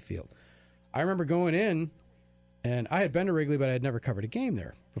at Wrigley Field. I remember going in, and I had been to Wrigley, but I had never covered a game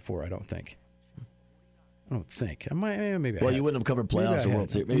there before, I don't think. Maybe Well, you wouldn't have covered playoffs or World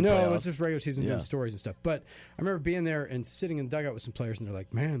Series. Maybe no, playoffs. it was just regular season stories and stuff. But I remember being there and sitting in the dugout with some players, and they're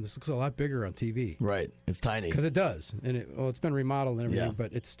like, man, this looks a lot bigger on TV. Right. It's tiny. Because it does. And it's been remodeled and everything, Yeah.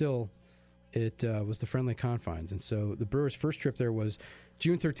 but it's still, it was the friendly confines. And so the Brewers' first trip there was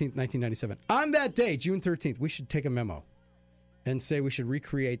June 13th, 1997. On that day, June 13th, we should take a memo and say we should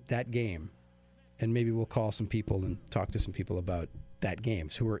recreate that game. And maybe we'll call some people and talk to some people about that game,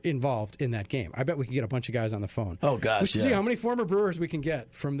 who were involved in that game. I bet we can get a bunch of guys on the phone. Oh, gosh, we should see how many former Brewers we can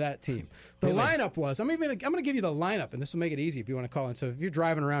get from that team. The lineup was, I'm going to give you the lineup, and this will make it easy if you want to call in. So if you're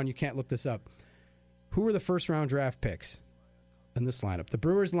driving around, you can't look this up. Who were the first-round draft picks in this lineup? The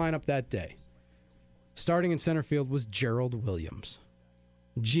Brewers lineup that day, starting in center field, was Gerald Williams.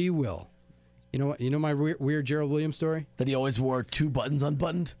 G. Will. You know what? You know my weird Gerald Williams story? That he always wore 2 buttons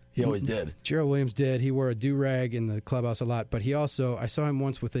unbuttoned? He always did. Gerald Williams did. He wore a do-rag in the clubhouse a lot, but he also, I saw him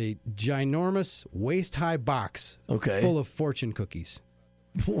once with a ginormous waist-high box full of fortune cookies.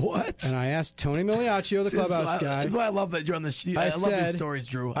 What? And I asked Tony Miliaccio, the clubhouse guy. That's why I love that you're on this. I love these stories,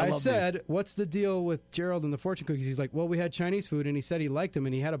 Drew. I said, what's the deal with Gerald and the fortune cookies? He's like, well, we had Chinese food, and he said he liked them,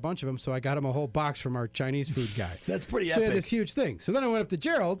 and he had a bunch of them, so I got him a whole box from our Chinese food guy. That's pretty So epic. he had this huge thing. So then I went up to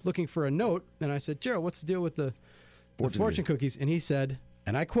Gerald looking for a note, and I said, Gerald, what's the deal with the fortune cookies? And he said,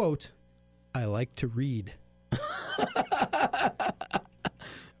 and I quote, I like to read.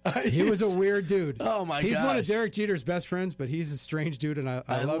 He was a weird dude. Oh my god! He's one of Derek Jeter's best friends, but he's a strange dude, and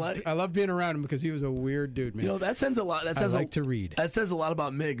I love being around him because he was a weird dude, man. You know, that says a lot. I like to read. That says a lot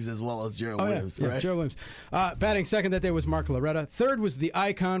about Miggs as well as Gerald Williams, yeah, right? Gerald Williams. Batting second that day was Mark Loretta. Third was the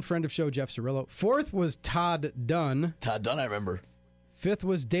icon, friend of show, Jeff Cirillo. Fourth was Todd Dunn. Todd Dunn, I remember. Fifth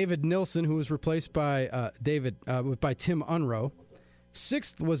was David Nilsson, who was replaced by by Tim Unruh.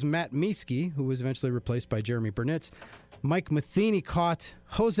 Sixth was Matt Mieske, who was eventually replaced by Jeremy Burnitz. Mike Matheny caught.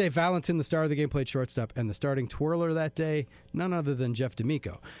 Jose Valentin, the star of the game, played shortstop. And the starting twirler that day, none other than Jeff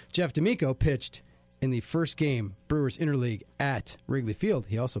D'Amico. Jeff D'Amico pitched in the first game, Brewers Interleague, at Wrigley Field.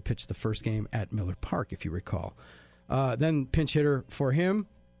 He also pitched the first game at Miller Park, if you recall. Then pinch hitter for him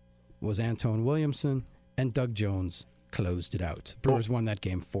was Antone Williamson, and Doug Jones closed it out. Brewers won that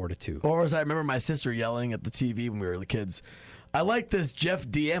game 4-2. Or as I remember my sister yelling at the TV when we were kids, I like this Jeff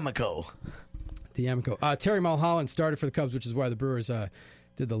D'Amico. Terry Mulholland started for the Cubs, which is why the Brewers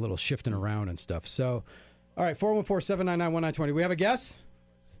did the little shifting around and stuff. So, all right, 414-799-1920. We have a guess?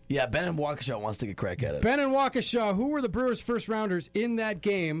 Yeah, Ben in Waukesha wants to take a crack at it. Ben in Waukesha, who were the Brewers' first-rounders in that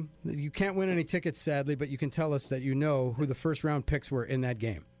game? You can't win any tickets, sadly, but you can tell us that you know who the first-round picks were in that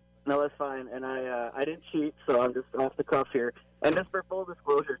game. No, that's fine. And I didn't cheat, so I'm just off the cuff here. And just for full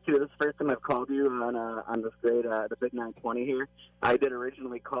disclosure, too, this is the first time I've called you on this great, the Big 920 here. I did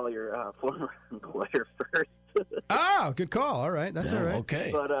originally call your former employer first. Oh, good call. All right, that's all right. Okay.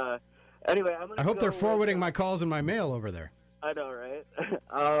 But anyway, I hope they're forwarding my calls in my mail over there. I know,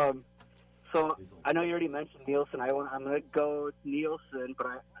 right? So I know you already mentioned Nielsen. I'm going to go with Nielsen,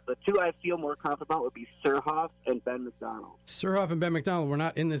 but the two I feel more confident about would be Surhoff and Ben McDonald. Surhoff and Ben McDonald were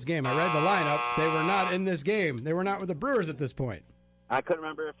not in this game. I read the lineup. They were not in this game. They were not with the Brewers at this point. I couldn't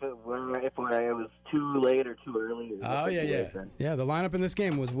remember if it was too late or too early. Oh, yeah. Yeah, the lineup in this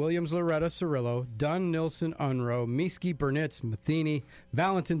game was Williams, Loretta, Cirillo, Dunn, Nilsson, Unruh, Mieske, Burnitz, Matheny,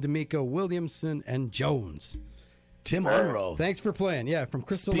 Valentin, D'Amico, Williamson, and Jones. Tim Unruh. Thanks for playing. Yeah, from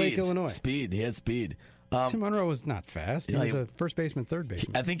Crystal Lake, Illinois. Speed. He had speed. Tim Unruh was not fast. He was a first baseman, third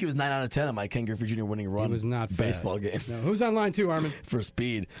baseman. I think he was 9 out of 10 on my Ken Griffey Jr. winning run. He was not baseball fast. game. No. Who's on line 2, Armin? For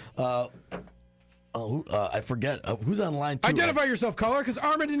speed. I forget. Who's on line 2? Identify yourself, caller, because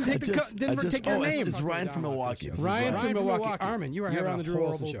Armin didn't take your name. It's Ryan from Milwaukee. Ryan from Milwaukee. Armin, you are having a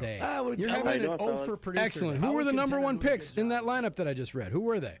horrible day. You're having an O for producer. Excellent. Who were the number one picks in that lineup that I just read? Who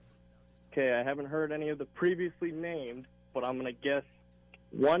were they? Okay, I haven't heard any of the previously named, but I'm going to guess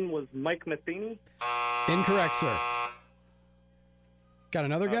one was Mike Matheny. Incorrect, sir. Got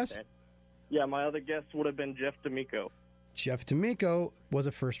another guess? Yeah, my other guess would have been Jeff D'Amico. Jeff D'Amico was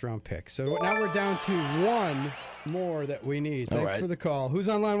a first-round pick. So now we're down to one more that we need. Thanks for the call. Who's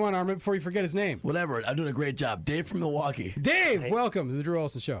on line 1, Armin, before you forget his name? Whatever. I'm doing a great job. Dave from Milwaukee. Dave, welcome to the Drew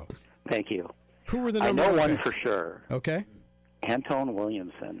Olson Show. Thank you. Who were the number one? I know one one for sure. Okay. Antone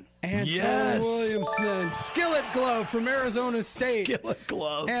Williamson. Antone Williamson. Skillet Glove from Arizona State. Skillet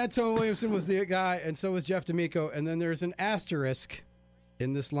Glove. Antone Williamson was the guy, and so was Jeff D'Amico. And then there's an asterisk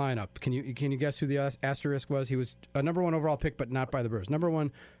in this lineup. Can you guess who the asterisk was? He was a number 1 overall pick, but not by the Brewers. Number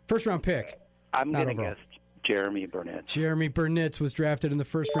 1 first-round pick. I'm going to guess Jeremy Burnitz. Jeremy Burnitz was drafted in the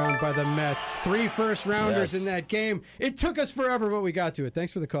first round by the Mets. 3 first-rounders in that game. It took us forever, but we got to it.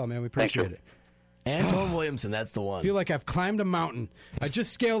 Thanks for the call, man. We appreciate it. Antone Williamson, that's the one. I feel like I've climbed a mountain. I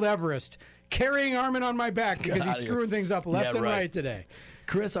just scaled Everest, carrying Armin on my back because he's screwing things up left and right today.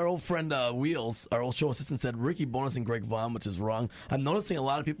 Chris, our old friend Wheels, our old show assistant, said Ricky Bones and Greg Vaughn, which is wrong. I'm noticing a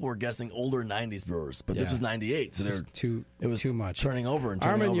lot of people were guessing older 90s Brewers, but this was 98, so it was too much. Turning over.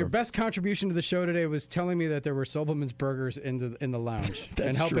 Armin, your best contribution to the show today was telling me that there were Sobelman's Burgers in the lounge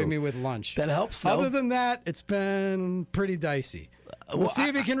and helping me with lunch. That helps, though. Other than that, it's been pretty dicey. We'll see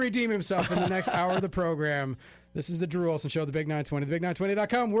if he can redeem himself in the next hour of the program. This is the Drew Olson Show, the Big 920,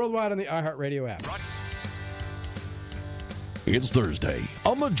 thebig920.com, worldwide on the iHeartRadio app. It's Thursday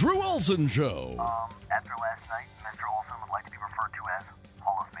on the Drew Olson Show. After last night, Mr. Olson would like to be referred to as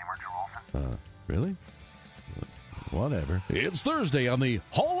Hall of Famer Drew Olson. Really? Whatever. It's Thursday on the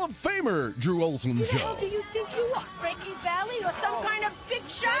Hall of Famer Drew Olson Who the Show. hell do you think you are? Frankie Valley or some kind of big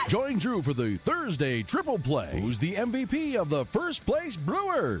shot. Join Drew for the Thursday Triple Play. Who's the MVP of the first place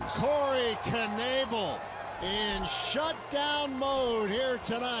Brewers? Corey Knebel in shutdown mode here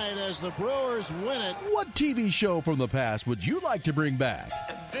tonight as the Brewers win it. What TV show from the past would you like to bring back?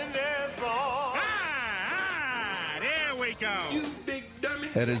 Then there's ball. There we go. You big dummy.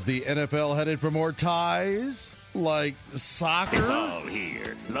 And is the NFL headed for more ties? Like soccer? It's all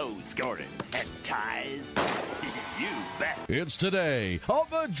here. Low scoring and ties. You bet. It's today on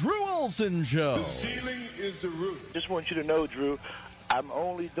the Drew Olson Show. The ceiling is the roof. Just want you to know, Drew, I'm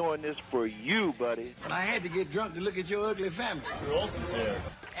only doing this for you, buddy. But I had to get drunk to look at your ugly family. Drew Olson here.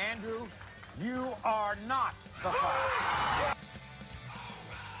 Andrew, you are not the father.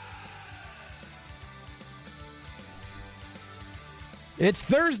 It's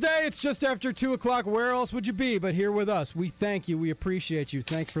Thursday. It's just after 2 o'clock. Where else would you be but here with us? We thank you. We appreciate you.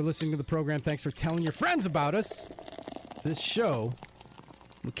 Thanks for listening to the program. Thanks for telling your friends about us. This show,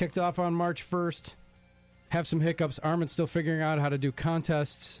 we kicked off on March 1st. Have some hiccups. Armin's still figuring out how to do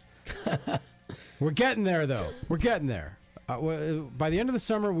contests. We're getting there, though. We're getting there. By the end of the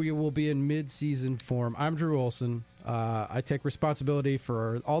summer, we will be in mid-season form. I'm Drew Olson. I take responsibility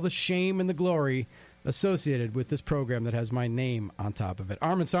for all the shame and the glory associated with this program that has my name on top of it.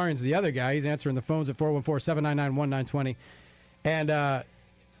 Armin Sarian's the other guy. He's answering the phones at 414-799-1920. And,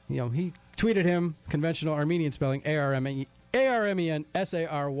 he tweeted him, conventional Armenian spelling, A-R-M-E-N-S-A-R-Y-A-N.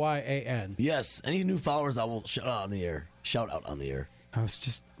 Yes. Any new followers, I will shout out on the air.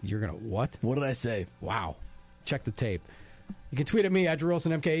 You're going to what? What did I say? Wow. Check the tape. You can tweet at me, at Drew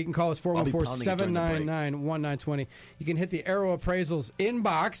Olson MK. You can call us 414-799-1920. You can hit the Arrow Appraisals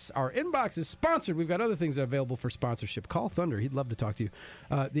inbox. Our inbox is sponsored. We've got other things available for sponsorship. Call Thunder. He'd love to talk to you.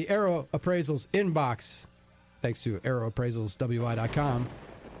 The Arrow Appraisals inbox, thanks to arrowappraisalswi.com,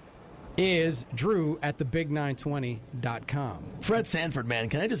 is Drew at thebig920.com. Fred Sanford, man.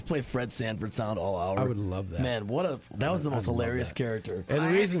 Can I just play Fred Sanford sound all hour? I would love that. Man, that was the most hilarious character. And the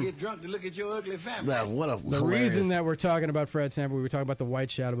I reason, had to get drunk to look at your ugly family. the reason that we're talking about Fred Sanford, we were talking about the White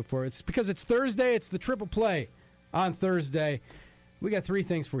Shadow before, it's because it's Thursday. It's the Triple Play on Thursday. We got 3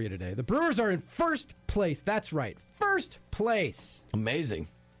 things for you today. The Brewers are in first place. That's right. First place. Amazing.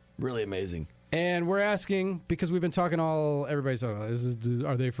 Really amazing. And we're asking, because we've been talking everybody's like,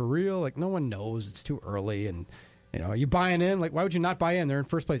 are they for real? Like, no one knows. It's too early. And, are you buying in? Like, why would you not buy in? They're in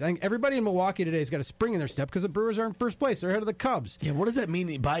first place. I think everybody in Milwaukee today has got a spring in their step because the Brewers are in first place. They're ahead of the Cubs. Yeah, what does that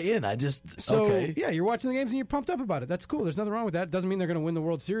mean, buy in? Okay. Yeah, you're watching the games and you're pumped up about it. That's cool. There's nothing wrong with that. It doesn't mean they're going to win the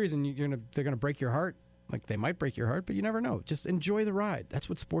World Series and they're going to break your heart. Like, they might break your heart, but you never know. Just enjoy the ride. That's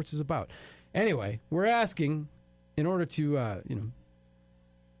what sports is about. Anyway, we're asking, in order to,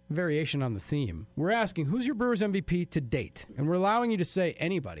 variation on the theme. We're asking, who's your Brewers MVP to date? And we're allowing you to say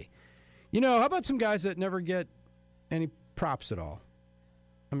anybody. How about some guys that never get any props at all?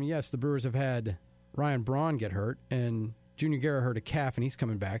 I mean, yes, the Brewers have had Ryan Braun get hurt, and Junior Guerra hurt a calf, and he's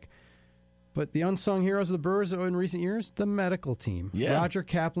coming back. But the unsung heroes of the Brewers in recent years, the medical team. Yeah. Roger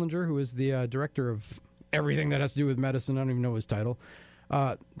Kaplinger, who is the director of everything that has to do with medicine. I don't even know his title.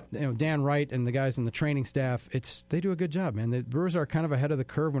 Dan Wright and the guys in the training staff, they do a good job, man. The Brewers are kind of ahead of the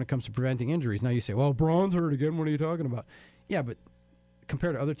curve when it comes to preventing injuries. Now you say, well, Braun's hurt again. What are you talking about? Yeah, but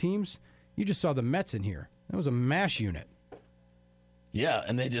compared to other teams, you just saw the Mets in here. That was a MASH unit. Yeah,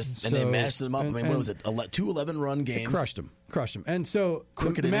 and they mashed them up. What was it? 2 11-run games. Crushed them. And so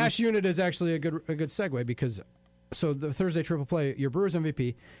the MASH unit is actually a good segue because the Thursday Triple Play, your Brewers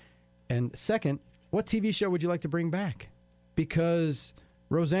MVP, and second, what TV show would you like to bring back? Because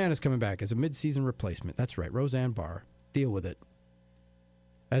Roseanne is coming back as a mid-season replacement. That's right, Roseanne Barr. Deal with it.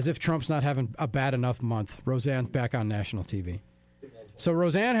 As if Trump's not having a bad enough month, Roseanne's back on national TV. So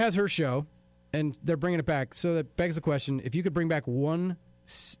Roseanne has her show, and they're bringing it back. So that begs the question, if you could bring back one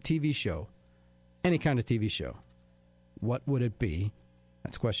TV show, any kind of TV show, what would it be?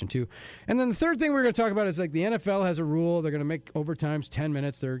 That's question 2. And then the third thing we're going to talk about is like the NFL has a rule. They're going to make overtimes 10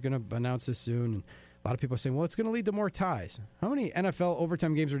 minutes. They're going to announce this soon. And a lot of people are saying, well, it's going to lead to more ties. How many NFL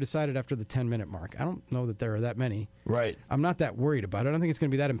overtime games are decided after the 10-minute mark? I don't know that there are that many. Right. I'm not that worried about it. I don't think it's going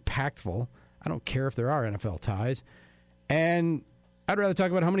to be that impactful. I don't care if there are NFL ties. And I'd rather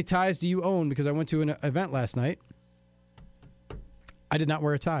talk about how many ties do you own, because I went to an event last night. I did not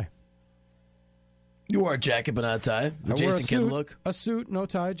wear a tie. You wore a jacket but not a tie. The Jason Kidd look. A suit, no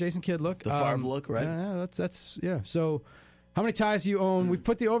tie. Jason Kidd look. The Favre look, right? Yeah, that's. So, how many ties do you own? We've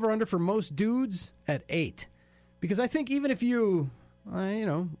put the over/under for most dudes at 8, because I think even if you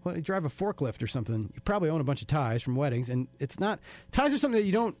drive a forklift or something, you probably own a bunch of ties from weddings, and it's not ties are something that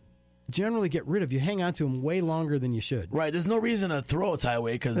you don't generally get rid of. You hang on to them way longer than you should. Right. There's no reason to throw a tie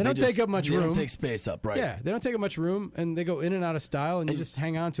away because they don't take up much room. They don't take space up, right? Yeah, they don't take up much room, and they go in and out of style, and you just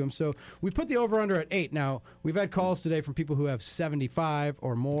hang on to them. So we put the over-under at 8. Now, we've had calls today from people who have 75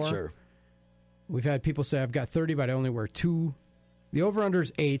 or more. Sure. We've had people say, I've got 30, but I only wear 2. The over-under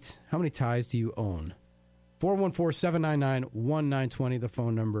is 8. How many ties do you own? 414-799-1920, the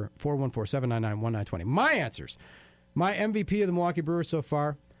phone number. 414-799-1920. My answers. My MVP of the Milwaukee Brewers so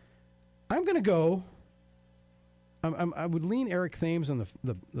far, I'm going to go. I would lean Eric Thames on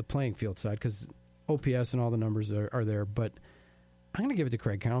the playing field side because OPS and all the numbers are there, but I'm going to give it to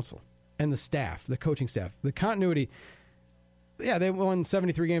Craig Counsell and the staff, the coaching staff. The continuity, yeah, they won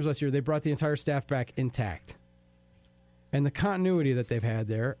 73 games last year. They brought the entire staff back intact. And the continuity that they've had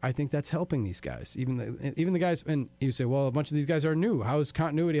there, I think that's helping these guys. Even the guys, and you say, well, a bunch of these guys are new. How is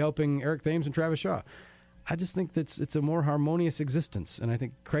continuity helping Eric Thames and Travis Shaw? I just think that it's a more harmonious existence, and I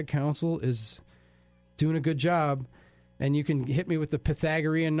think Craig Counsell is doing a good job. And you can hit me with the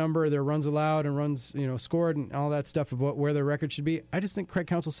Pythagorean number, their runs allowed and runs scored and all that stuff about where their record should be. I just think Craig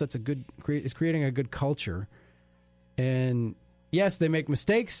Counsell is creating a good culture. And yes, they make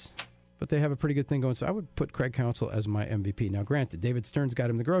mistakes, but they have a pretty good thing going. So I would put Craig Counsell as my MVP. Now, granted, David Stearns got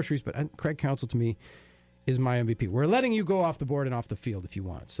him the groceries, but Craig Counsell to me is my MVP. We're letting you go off the board and off the field if you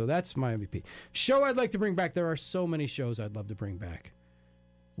want. So that's my MVP. Show I'd like to bring back. There are so many shows I'd love to bring back.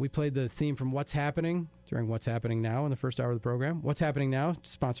 We played the theme from What's Happening during What's Happening Now in the first hour of the program. What's Happening Now,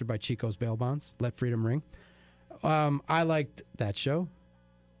 sponsored by Chico's Bail Bonds. Let Freedom Ring. I liked that show.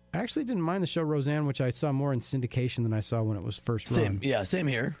 I actually didn't mind the show Roseanne, which I saw more in syndication than I saw when it was first run. Yeah, same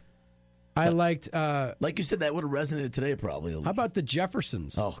here. I liked... like you said, that would have resonated today probably. How about The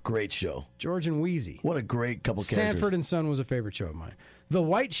Jeffersons? Oh, great show. George and Wheezy. What a great couple characters. Sanford and Son was a favorite show of mine. The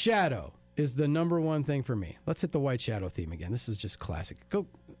White Shadow is the number one thing for me. Let's hit the White Shadow theme again. This is just classic. Go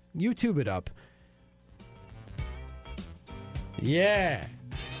YouTube it up. Yeah.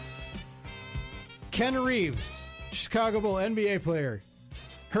 Ken Reeves, Chicago Bull NBA player,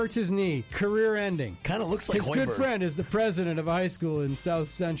 hurts his knee, career ending. Kind of looks like his Hoiberg. Good friend is the president of a high school in South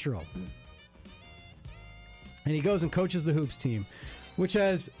Central. And he goes and coaches the hoops team, which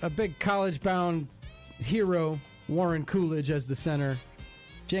has a big college-bound hero, Warren Coolidge, as the center.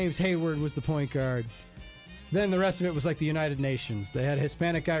 James Hayward was the point guard. Then the rest of it was like the United Nations. They had a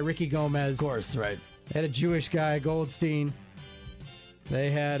Hispanic guy, Ricky Gomez. Of course, right. They had a Jewish guy, Goldstein. They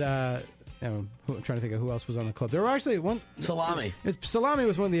had, I'm trying to think of who else was on the club. There were actually one... Salami. Salami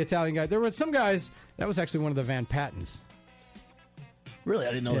was one of the Italian guys. There were some guys, that was actually one of the Van Pattens. Really?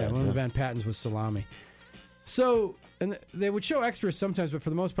 I didn't know that. Yeah, one of the Van Pattens was Salami. So, and they would show extras sometimes, but for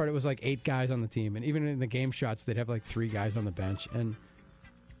the most part, it was like 8 guys on the team. And even in the game shots, they'd have like 3 guys on the bench. And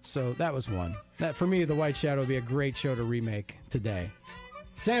so that was one. That, for me, The White Shadow would be a great show to remake today.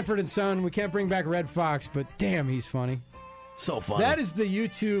 Sanford and Son, we can't bring back Red Fox, but damn, he's funny. So funny. That is the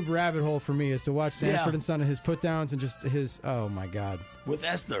YouTube rabbit hole for me, is to watch Sanford and Son and his put-downs and just his, oh my God. With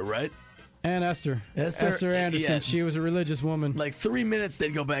Esther, right? And Esther Anderson. Yeah. She was a religious woman. Like 3 minutes,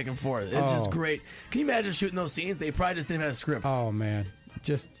 they'd go back and forth. It's just great. Can you imagine shooting those scenes? They probably just didn't have a script. Oh, man.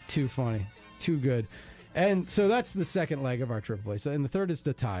 Just too funny. Too good. And so that's the second leg of our triple play. So, and the third is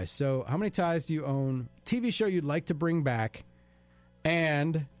the ties. So how many ties do you own? TV show you'd like to bring back?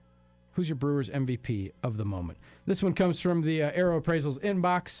 And who's your Brewers MVP of the moment? This one comes from the Arrow Appraisals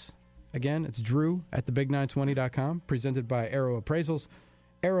inbox. Again, it's Drew at thebig920.com, presented by Arrow Appraisals,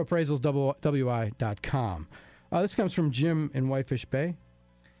 arrowappraisals.wi.com. This comes from Jim in Whitefish Bay.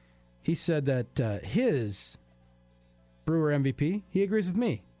 He said that his Brewer MVP, he agrees with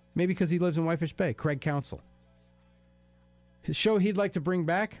me. Maybe because he lives in Whitefish Bay, Craig Counsell. His show he'd like to bring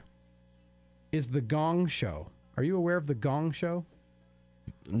back is The Gong Show. Are you aware of The Gong Show?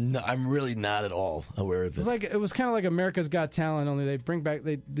 No, I'm really not at all aware of it. It was kind of like America's Got Talent, only they'd bring back,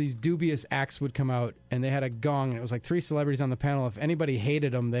 these dubious acts would come out, and they had a gong, and it was like 3 celebrities on the panel. If anybody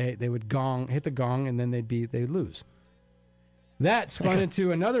hated them, they would hit the gong, and then they'd lose. That spun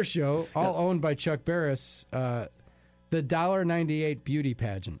into another show, all owned by Chuck Barris, the $1.98 beauty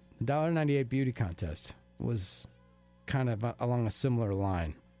pageant. The $1.98 beauty contest was kind of along a similar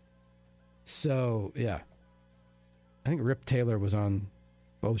line. So, yeah. I think Rip Taylor was on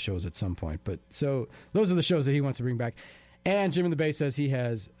both shows at some point. But so those are the shows that he wants to bring back. And Jim in the Bay says he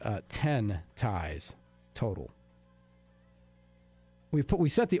has 10 ties total. We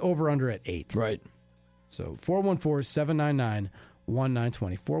set the over-under at 8. Right. So 414-799-1920.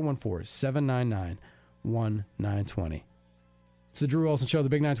 414-799-1920. It's the Drew Olson Show, the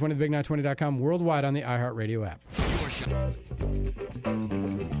Big 920, thebig920.com, worldwide on the iHeartRadio app.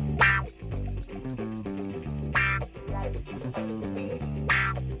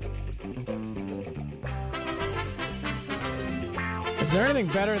 Is there anything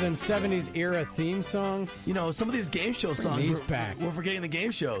better than 70s era theme songs? You know, some of these game show songs. He's back. We're forgetting the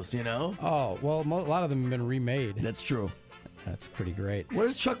game shows. You know. Oh well, a lot of them have been remade. That's true. That's pretty great.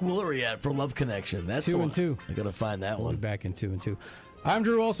 Where's Chuck Woolery at for Love Connection? That's 2 and 2. I gotta find that one. Back in 2 and 2. I'm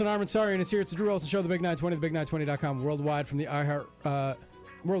Drew Olson, Armin Sarian is here. It's the Drew Olson Show, the Big 920, thebig920.com, worldwide from the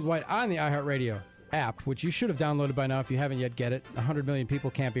worldwide on the iHeartRadio app, which you should have downloaded by now if you haven't yet. Get it. 100 million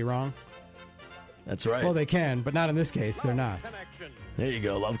people can't be wrong. That's right. Well, they can, but not in this case. They're not. There you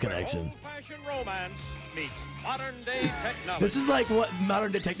go, Love Connection. Old-fashioned romance meets modern-day technology. This is like what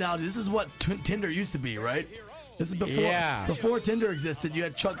modern day technology. This is what Tinder used to be, right? This is before Tinder existed. You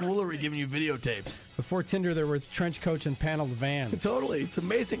had Chuck Woolery giving you videotapes. Before Tinder, there was trench coats and paneled vans. Totally, it's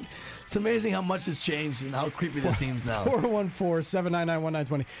amazing. It's amazing how much has changed and how creepy this seems now.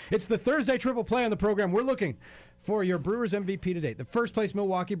 414-799-1920. It's the Thursday Triple Play on the program. We're looking for your Brewers MVP to date. The first place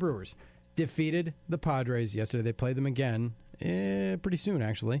Milwaukee Brewers defeated the Padres yesterday. They played them again pretty soon,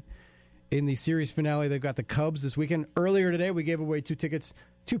 actually. In the series finale, they've got the Cubs this weekend. Earlier today, we gave away two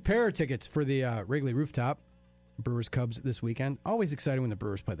pair of tickets for the Wrigley Rooftop. Brewers-Cubs this weekend. Always exciting when the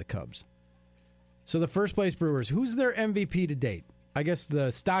Brewers play the Cubs. So the first place Brewers, who's their MVP to date? I guess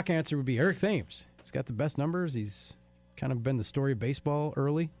the stock answer would be Eric Thames. He's got the best numbers. He's kind of been the story of baseball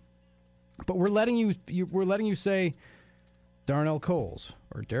early. But we're letting you say Darnell Coles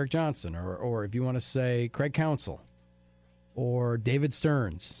or Derek Johnson or if you want to say Craig Counsell or David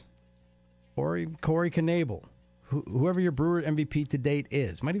Stearns or even Corey Knebel. Whoever your Brewer MVP to date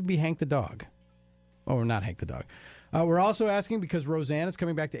is. Might even be Hank the Dog. Oh, not Hank the Dog. We're also asking because Roseanne is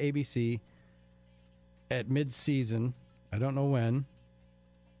coming back to ABC at mid-season. I don't know when.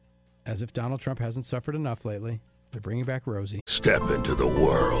 As if Donald Trump hasn't suffered enough lately. They're bringing back Rosie. Step into the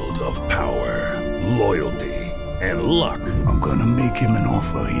world of power, loyalty, and luck. I'm going to make him an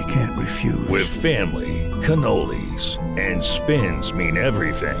offer he can't refuse. With family, cannolis, and spins mean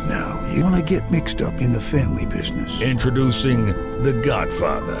everything. Now, you want to get mixed up in the family business. Introducing The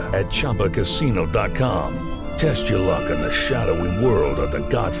Godfather at ChumbaCasino.com. Test your luck in the shadowy world of The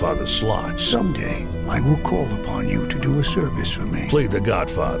Godfather slot. Someday, I will call upon you to do a service for me. Play The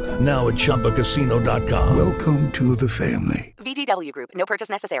Godfather now at ChumbaCasino.com. Welcome to the family. VGW Group. No purchase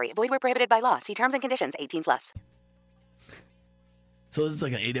necessary. Void where prohibited by law. See terms and conditions. 18+. So this is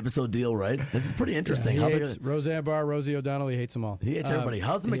like an 8-episode deal, right? This is pretty interesting. Yeah, he hates Roseanne Barr, Rosie O'Donnell. He hates them all. He hates everybody.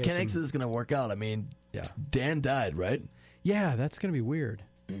 How's the mechanics of this going to work out? I mean, Dan died, right? Yeah, that's going to be weird.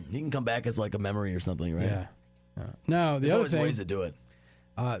 He can come back as like a memory or something, right? Yeah. No, There's always ways to do it.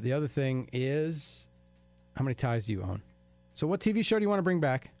 The other thing is, how many ties do you own? So what TV show do you want to bring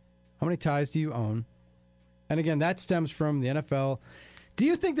back? How many ties do you own? And again, that stems from the NFL. Do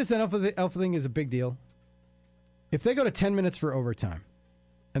you think this NFL thing is a big deal? If they go to 10 minutes for overtime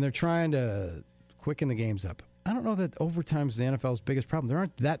and they're trying to quicken the games up, I don't know that overtime is the NFL's biggest problem. There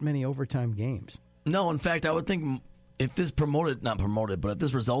aren't that many overtime games. No, in fact, I would think if this not promoted, but if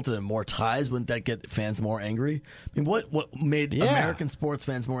this resulted in more ties, wouldn't that get fans more angry? I mean, what made American sports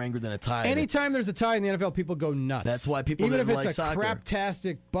fans more angry than a tie? Anytime there's a tie in the NFL, people go nuts. That's why people even didn't if it's like a soccer.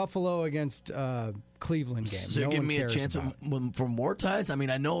 craptastic Buffalo against Cleveland game. So you're giving me a chance for more ties? I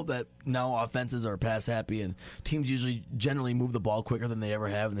mean, I know that now offenses are pass happy and teams generally move the ball quicker than they ever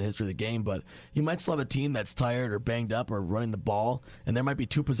have in the history of the game, but you might still have a team that's tired or banged up or running the ball, and there might be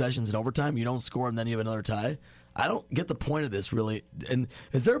 2 possessions in overtime. You don't score, and then you have another tie. I don't get the point of this, really. And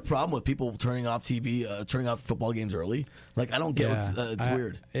is there a problem with people turning off TV, turning off football games early? Like, I don't get it's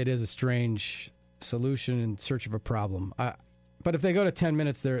weird. It is a strange solution in search of a problem. But if they go to 10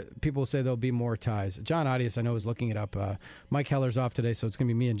 minutes, people will say there'll be more ties. John Audius, I know, is looking it up. Mike Heller's off today, so it's going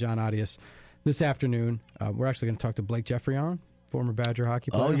to be me and John Audius this afternoon. We're actually going to talk to Blake Jeffrey former Badger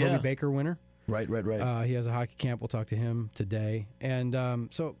hockey player, Hobie Baker winner. Right. He has a hockey camp. We'll talk to him today. And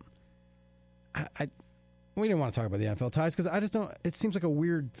so we didn't want to talk about the NFL ties because I just don't. It seems like a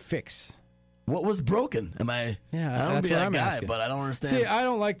weird fix. What was broken? I don't that's be what that I'm guy, asking. but I don't understand. See, I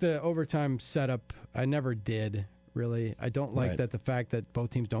don't like the overtime setup. I never did, really. I don't like that the fact that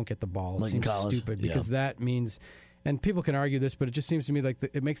both teams don't get the ball. It Like in seems college, stupid because that means, and people can argue this, but it just seems to me like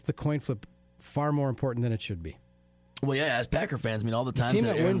it makes the coin flip far more important than it should be. Well, yeah, as Packer fans, I mean, all the times team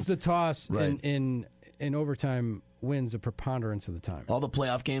that Aaron wins the toss Right. in overtime wins a preponderance of the time. All the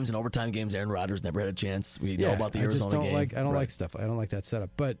playoff games and overtime games, Aaron Rodgers never had a chance. We know about the Arizona game. I don't like stuff. I don't like that setup.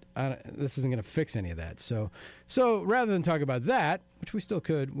 But this isn't going to fix any of that. So rather than talk about that, which we still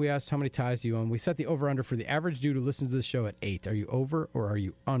could, we asked how many ties do you own. We set the over-under for the average dude who listens to this show at 8. Are you over or are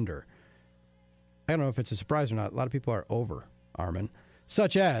you under? I don't know if it's a surprise or not. A lot of people are over, Armin.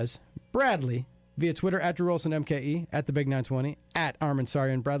 Such as Bradley via Twitter at Drew Olson MKE, at the Big 920, at Armin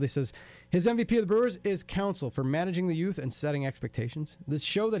Sarian. Bradley says his MVP of the Brewers is Counsel for managing the youth and setting expectations. The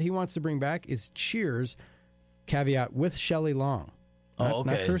show that he wants to bring back is Cheers, caveat, with Shelley Long. Oh, okay.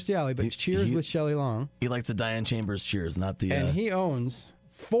 Not Kirstie Alley, but Cheers with Shelley Long. He likes the Diane Chambers Cheers, not the... And he owns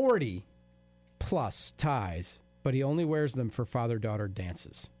 40-plus ties, but he only wears them for father-daughter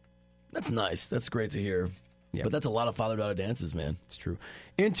dances. That's nice. That's great to hear. Yep. But that's a lot of father-daughter dances, man. It's true.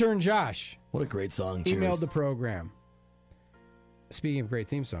 Intern Josh. What a great song. Emailed the program. Speaking of great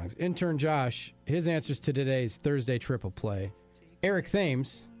theme songs, Intern Josh, his answers to today's Thursday triple play. Eric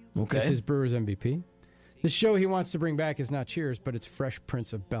Thames is his Brewers MVP. The show he wants to bring back is not Cheers, but it's Fresh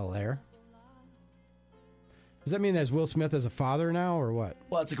Prince of Bel-Air. Does that mean there's Will Smith as a father now, or what?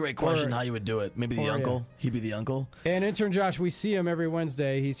 Well, that's a great question, how you would do it. Maybe the uncle. Yeah. He'd be the uncle. And Intern Josh, we see him every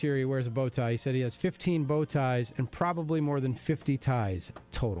Wednesday. He's here. He wears a bow tie. He said he has 15 bow ties and probably more than 50 ties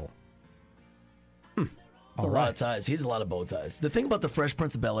total. That's a lot of ties. He has a lot of bow ties. The thing about the Fresh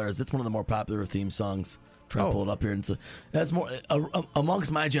Prince of Bel-Air is that's one of the more popular theme songs. Try to pull it up here. And that's more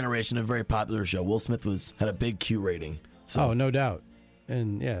amongst my generation, a very popular show. Will Smith had a big Q rating. So. Oh, no doubt.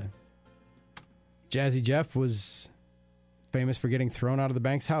 And yeah, Jazzy Jeff was famous for getting thrown out of the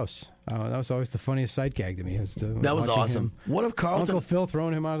bank's house. That was always the funniest sight gag to me. That was awesome. What if Carlton? Uncle Phil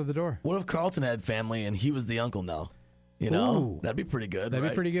throwing him out of the door. What if Carlton had family and he was the uncle now? You know, Ooh. That'd be pretty good. That'd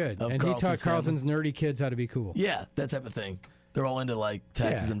be pretty good. And he taught Carlton's nerdy kids how to be cool. Yeah, that type of thing. They're all into like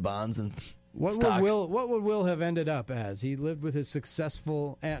taxes and bonds and. What would Will have ended up as? He lived with his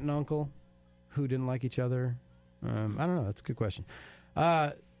successful aunt and uncle who didn't like each other. I don't know. That's a good question.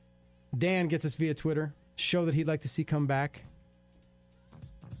 Dan gets us via Twitter. Show that he'd like to see come back.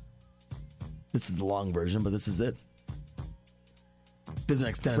 This is the long version, but this is it. This is an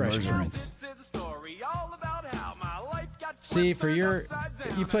extended version. Prince. See,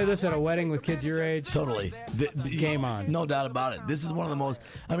 you play this at a wedding with kids your age. Totally. Game on. No doubt about it. This is one of the most,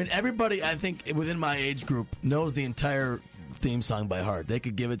 everybody, I think, within my age group knows the entire theme song by heart. They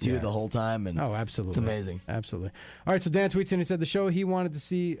could give it to you the whole time. And absolutely. It's amazing. Absolutely. All right, so Dan tweets in and said the show he wanted to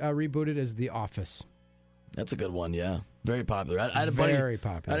see rebooted is The Office. That's a good one, yeah. Very popular. I had a buddy, Very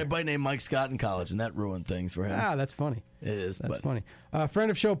popular. I had a buddy named Mike Scott in college, and that ruined things for him. That's funny. It is. That's funny.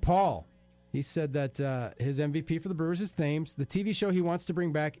 Friend of show, Paul. He said that his MVP for the Brewers is Thames. The TV show he wants to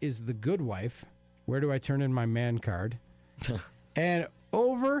bring back is The Good Wife. Where do I turn in my man card? And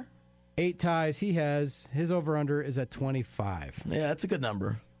over 8 ties he has. His over-under is at 25. Yeah, that's a good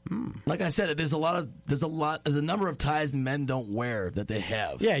number. Like I said, there's a number of ties men don't wear that they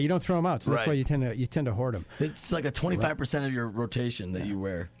have. Yeah, you don't throw them out, so that's why you tend to hoard them. It's like a 25% of your rotation that you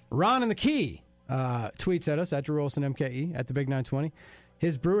wear. Ron in the Key tweets at us at Drew Olson MKE at the Big 920.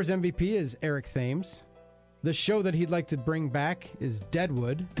 His Brewers MVP is Eric Thames. The show that he'd like to bring back is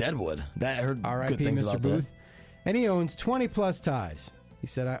Deadwood. Deadwood. That I heard R.I.P. good things Mr. about Booth. that. And he owns 20-plus ties. He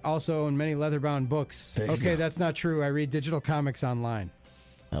said, I also own many leather-bound books. Okay, that's not true. I read digital comics online.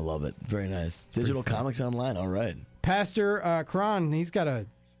 I love it. Very nice. Digital comics online. All right. Pastor Cron, he's got a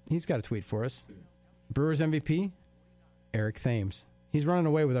tweet for us. Brewers MVP, Eric Thames. He's running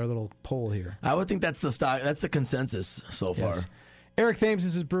away with our little poll here. I would think that's the stock. That's the consensus so far. Eric Thames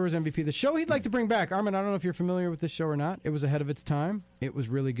is his Brewers MVP. The show he'd like to bring back, Armin, I don't know if you're familiar with this show or not. It was ahead of its time. It was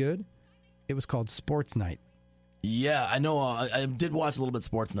really good. It was called Sports Night. Yeah, I know. I did watch a little bit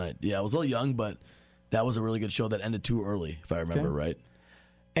Sports Night. Yeah, I was a little young, but that was a really good show that ended too early, if I remember right.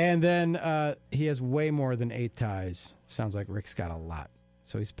 And then he has way more than 8 ties. Sounds like Rick's got a lot.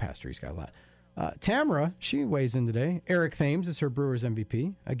 So he's a pastor. He's got a lot. Tamara, she weighs in today. Eric Thames is her Brewers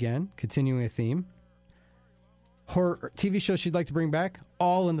MVP. Again, continuing a theme. Her TV show she'd like to bring back,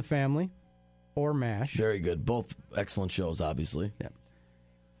 All in the Family or MASH. Very good. Both excellent shows, obviously. Yeah.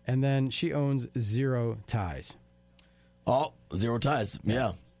 And then she owns 0 ties. 0 ties.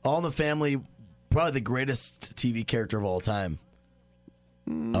 Yeah. All in the Family, probably the greatest TV character of all time.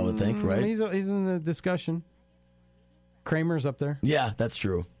 I would think, right? He's in the discussion. Kramer's up there. Yeah, that's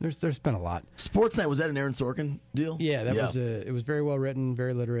true. There's been a lot. Sports Night, was that an Aaron Sorkin deal? Yeah, that was it was very well written,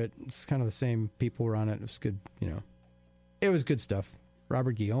 very literate. It's kind of the same people were on it. It was good, It was good stuff.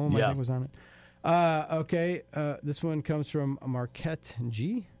 Robert Guillaume, I think, was on it. Okay, this one comes from Marquette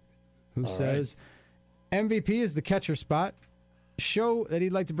G, who says, MVP is the catcher spot. Show that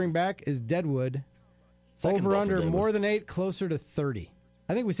he'd like to bring back is Deadwood. Over-under more than 8, closer to 30.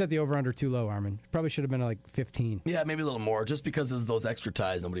 I think we set the over-under too low, Armin. Probably should have been like 15. Yeah, maybe a little more, just because of those extra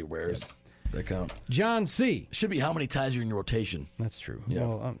ties nobody wears. That count. John C. Should be how many ties are in your rotation. That's true. Yeah.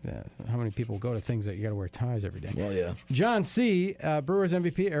 Well, how many people go to things that you got to wear ties every day? Well, yeah. John C. Brewers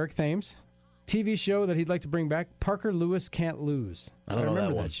MVP, Eric Thames. TV show that he'd like to bring back, Parker Lewis Can't Lose. I don't know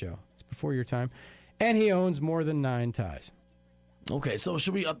remember that one. Show. It's before your time. And he owns more than 9 ties. Okay, so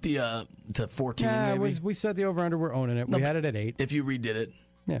should we up the to 14 Yeah, maybe? we set the over-under. We're owning it. We had it at 8. If you redid it.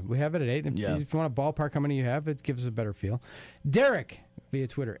 Yeah, we have it at 8. If you want to ballpark how many you have, it gives us a better feel. Derek, via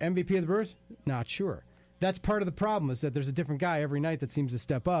Twitter, MVP of the Brewers? Not sure. That's part of the problem, is that there's a different guy every night that seems to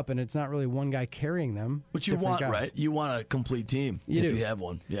step up, and it's not really one guy carrying them. Which you want, right? You want a complete team if you have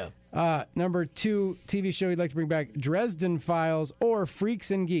one. Yeah. Number 2 TV show you'd like to bring back, Dresden Files or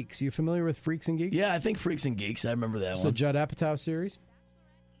Freaks and Geeks. You familiar with Freaks and Geeks? Yeah, I think Freaks and Geeks. I remember that It's one. a Judd Apatow series.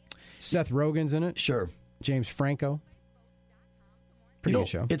 Seth Rogen's in it. Sure. James Franco. Pretty good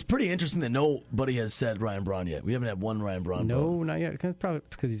show. It's pretty interesting that nobody has said Ryan Braun yet. We haven't had one Ryan Braun. No, not yet. Probably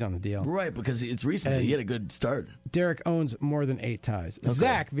because he's on the DL. Right, because it's recency. And He had a good start. Derek owns more than 8 ties. Okay.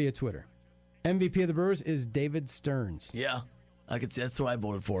 Zach, via Twitter. MVP of the Brewers is David Stearns. Yeah, I could see. That's what I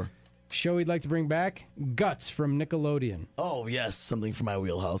voted for. Show he'd like to bring back, Guts from Nickelodeon. Oh, yes. Something from my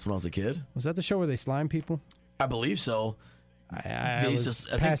wheelhouse when I was a kid. Was that the show where they slime people? I believe so. I was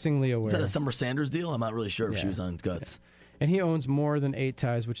passingly aware. Is that a Summer Sanders deal? I'm not really sure if she was on Guts. Yeah. And he owns more than 8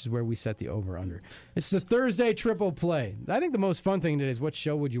 ties, which is where we set the over-under. It's the Thursday triple play. I think the most fun thing today is what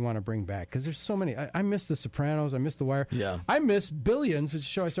show would you want to bring back? Because there's so many. I miss The Sopranos. I miss The Wire. Yeah. I miss Billions, which is a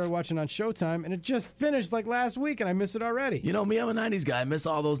show I started watching on Showtime, and it just finished like last week, and I miss it already. You know me, I'm a 90s guy. I miss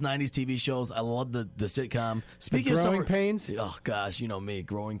all those 90s TV shows. I love the sitcom. Speaking of Growing Pains? Oh, gosh, you know me,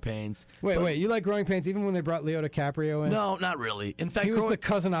 Growing Pains. Wait, you like Growing Pains even when they brought Leo DiCaprio in? No, not really. In fact, he was the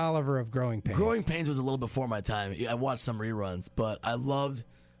cousin Oliver of Growing Pains. Growing Pains was a little before my time. I watched some reruns, but I loved,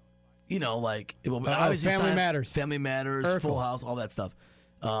 obviously Family Matters. Family Matters, Urkel. Full House, all that stuff.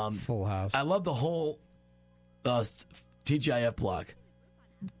 Full House. I love the whole TGIF block.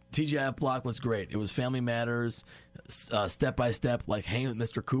 TGIF block was great. It was Family Matters, Step by Step, like Hanging with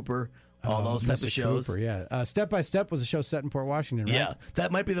Mr. Cooper, all those type Mr. of shows. Cooper, yeah. Step by Step was a show set in Port Washington, right? Yeah,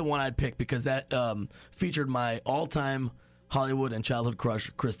 that might be the one I'd pick because that featured my all-time Hollywood and childhood crush,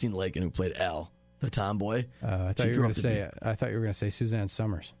 Christine Lakin, who played Al, the tomboy. I thought you were going to say Suzanne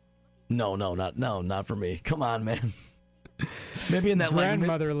Summers. No, not for me. Come on, man. Maybe in that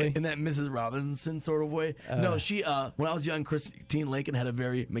grandmotherly, in that Mrs. Robinson sort of way. No, she. When I was young, Christine Lakin had a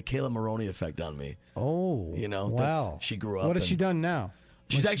very Michaela Maroney effect on me. Oh, wow. She grew up. What has she done now?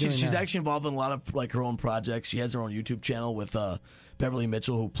 She's actually involved in a lot of like her own projects. She has her own YouTube channel with Beverly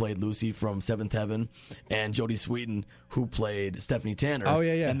Mitchell, who played Lucy from Seventh Heaven, and Jodie Sweetin, who played Stephanie Tanner. Oh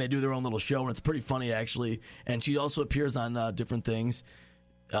yeah. And they do their own little show, and it's pretty funny actually. And she also appears on different things.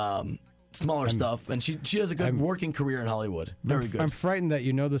 Smaller stuff, and she has a good working career in Hollywood. Very good. I'm frightened that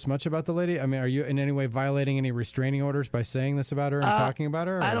you know this much about the lady. I mean, are you in any way violating any restraining orders by saying this about her and talking about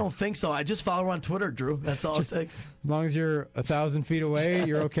her? Or? I don't think so. I just follow her on Twitter, Drew. That's all it takes. As long as you're 1,000 feet away,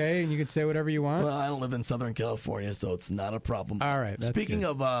 you're okay, and you can say whatever you want? Well, I don't live in Southern California, so it's not a problem. All right. Speaking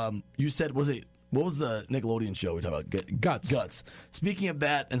of, you said, what was the Nickelodeon show we talked about? Guts. Speaking of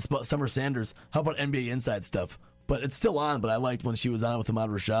that and Summer Sanders, how about NBA Inside stuff? But it's still on, but I liked when she was on with Ahmad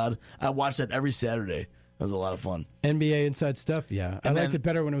Rashad. I watched that every Saturday. That was a lot of fun. NBA Inside stuff, yeah. I liked it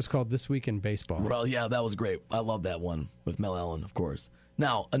better when it was called This Week in Baseball. Well, yeah, that was great. I love that one with Mel Allen, of course.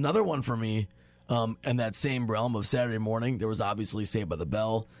 Now, another one for me, in that same realm of Saturday morning, there was obviously Saved by the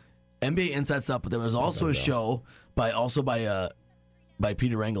Bell, NBA Inside stuff, but there was also a show by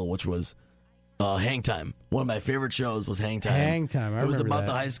Peter Engel, which was Hang Time. One of my favorite shows was Hang Time. Hang Time, It was about that.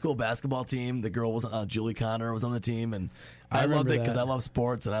 the high school basketball team. The girl was Julie Connor was on the team, and I loved remember it because that. I love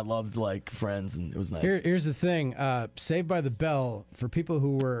sports and I loved like Friends, and it was nice. Here's the thing: Saved by the Bell, for people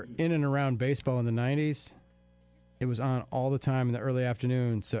who were in and around baseball in the '90s, it was on all the time in the early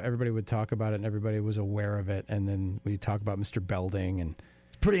afternoon, so everybody would talk about it and everybody was aware of it. And then we talk about Mr. Belding, and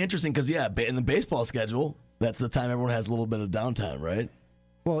it's pretty interesting because in the baseball schedule, that's the time everyone has a little bit of downtime, right?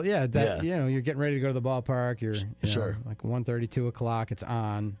 Well, yeah, you're getting ready to go to the ballpark. You're Sure. like 1:30, 2 o'clock. It's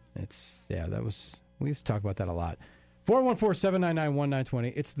on. We used to talk about that a lot.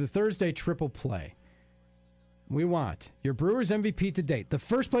 414-799-1920. It's the Thursday triple play. We want your Brewers MVP to date. The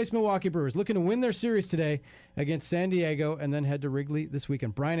first place Milwaukee Brewers looking to win their series today against San Diego and then head to Wrigley this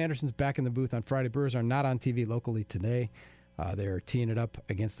weekend. Brian Anderson's back in the booth on Friday. Brewers are not on TV locally today. They're teeing it up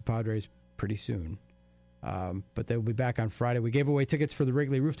against the Padres pretty soon. But they'll be back on Friday. We gave away tickets for the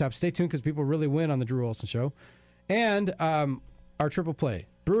Wrigley Rooftop. Stay tuned because people really win on the Drew Olson Show. And our triple play.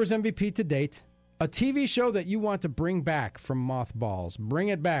 Brewers MVP to date. A TV show that you want to bring back from mothballs. Bring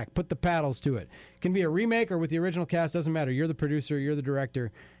it back. Put the paddles to it. It can be a remake or with the original cast. Doesn't matter. You're the producer. You're the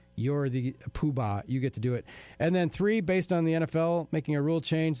director. You're the poobah. You get to do it. And then 3, based on the NFL making a rule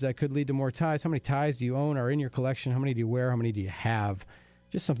change that could lead to more ties. How many ties do you own or in your collection? How many do you wear? How many do you have?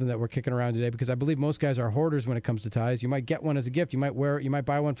 Just something that we're kicking around today because I believe most guys are hoarders when it comes to ties. You might get one as a gift. You might wear it. You might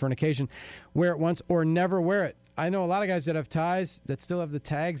buy one for an occasion, wear it once, or never wear it. I know a lot of guys that have ties that still have the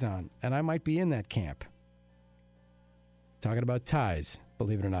tags on, and I might be in that camp. Talking about ties,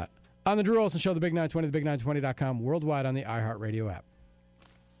 believe it or not. On the Drew Olson Show, the Big 920, thebig920.com, worldwide on the iHeartRadio app.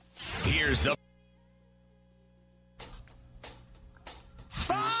 Here's the...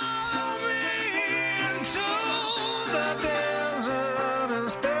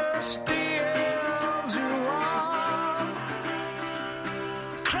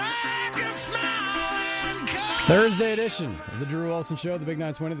 Thursday edition of the Drew Olson Show, the Big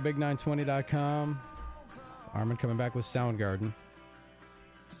 920, thebig920.com. Armin coming back with Soundgarden.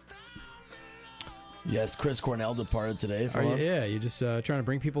 Yes, Chris Cornell departed today for us. Yeah, you just trying to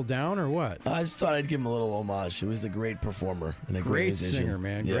bring people down or what? I just thought I'd give him a little homage. He was a great performer and a great musician. Singer,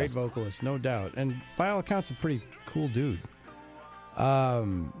 man. Yeah. Great vocalist, no doubt. And by all accounts, a pretty cool dude.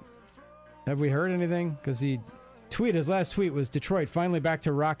 Have we heard anything? Because his last tweet was, Detroit finally back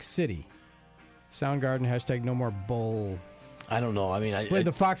to Rock City. Soundgarden, hashtag no more bull. I don't know. I mean, I played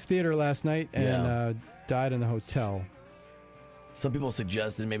the Fox Theater last night and died in the hotel. Some people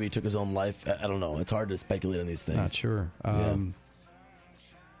suggested maybe he took his own life. I don't know. It's hard to speculate on these things. Not sure.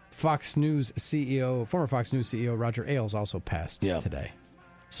 Fox News CEO, former Fox News CEO Roger Ailes also passed today.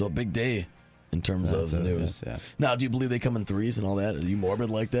 So a big day in terms of the news. Yeah. Now, do you believe they come in threes and all that? Are you morbid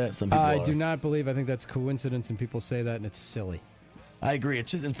like that? Some people I do not believe. I think that's coincidence, and people say that, and it's silly. I agree.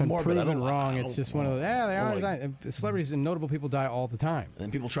 It's been morbid. Proven wrong. It's just one of those. Yeah, they always die. Celebrities and notable people die all the time.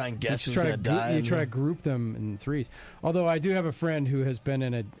 And people try and guess who's going to die. You try to group them in threes. Although I do have a friend who has been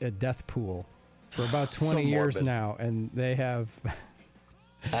in a death pool for about 20 years now, and they have.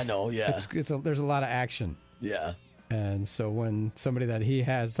 I know. Yeah. There's a lot of action. Yeah. And so when somebody that he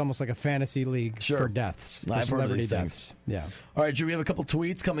has, it's almost like a fantasy league for deaths, for I've heard of these deaths. things. Yeah. All right, Drew, we have a couple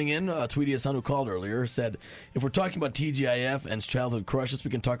tweets coming in. Tweety, a son who called earlier, said, if we're talking about TGIF and childhood crushes,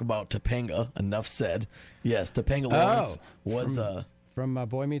 we can talk about Topanga. Enough said. Yes, Topanga Lawrence was... From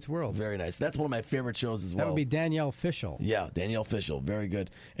Boy Meets World. Very nice. That's one of my favorite shows as well. That would be Danielle Fishel. Yeah, Danielle Fishel. Very good.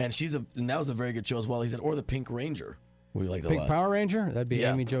 And that was a very good show as well. He said, or the Pink Ranger. We like Pink Power Ranger? That'd be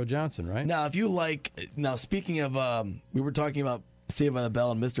Amy Jo Johnson, right? Now, if you like... Now, speaking of... we were talking about Saved by the Bell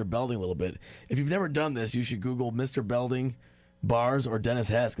and Mr. Belding a little bit. If you've never done this, you should Google Mr. Belding bars or Dennis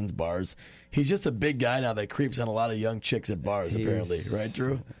Haskins bars. He's just a big guy now that creeps on a lot of young chicks at bars, apparently. Right,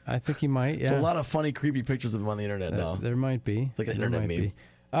 Drew? I think he might, yeah. So a lot of funny, creepy pictures of him on the internet now. There might be. Like an internet meme.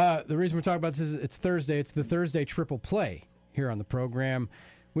 The reason we're talking about this is it's Thursday. It's the Thursday Triple Play here on the program.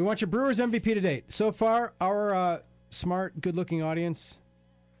 We want your Brewers MVP to date. So far, our... smart, good-looking audience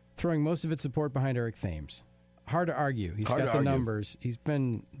throwing most of its support behind Eric Thames. Hard to argue. He's got the numbers. He's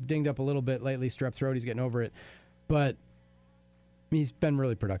been dinged up a little bit lately, strep throat. He's getting over it. But he's been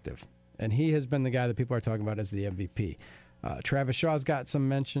really productive. And he has been the guy that people are talking about as the MVP. Travis Shaw's got some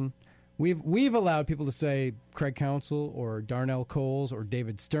mention. We've allowed people to say Craig Counsell or Darnell Coles or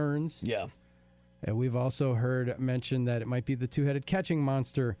David Stearns. Yeah. And we've also heard mention that it might be the two-headed catching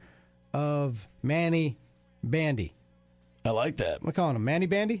monster of Manny Bandy. I like that. We're calling him Manny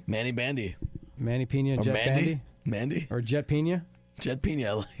Bandy? Manny Bandy. Manny Pena and or Jet Mandy? Bandy? Mandy? Or Jet Pena? Jet Pena,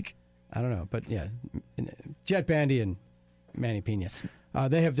 I like. I don't know, but yeah. Jet Bandy and Manny Pena.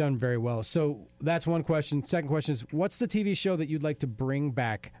 They have done very well. So that's one question. Second question is, what's the TV show that you'd like to bring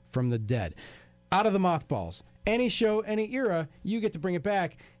back from the dead? Out of the mothballs. Any show, any era, you get to bring it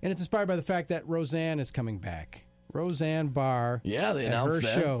back. And it's inspired by the fact that Roseanne is coming back. Roseanne Barr. Yeah, they announced her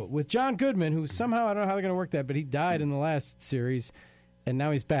that. show with John Goodman, who somehow, I don't know how they're going to work that, but he died in the last series, and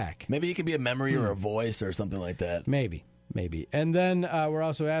now he's back. Maybe he can be a memory or a voice or something like that. Maybe. And then we're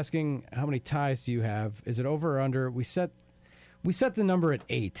also asking, how many ties do you have? Is it over or under? We set the number at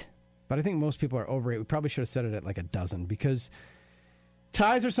 8, but I think most people are over 8. We probably should have set it at like a dozen because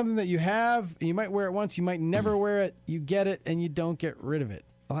ties are something that you have, and you might wear it once, you might never wear it, you get it, and you don't get rid of it.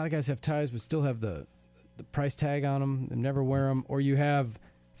 A lot of guys have ties but still have the price tag on them and never wear them, or you have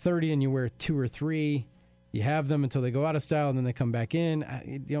 30 and you wear 2 or 3. You have them until they go out of style and then they come back in.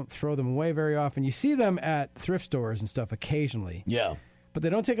 You don't throw them away very often. You see them at thrift stores and stuff occasionally. Yeah. But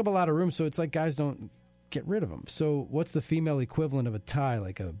they don't take up a lot of room, so it's like guys don't get rid of them. So what's the female equivalent of a tie?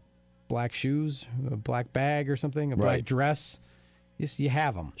 Like a black shoes, a black bag or something, a black dress? You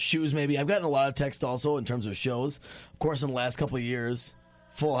have them. Shoes maybe. I've gotten a lot of text also in terms of shows. Of course, in the last couple of years,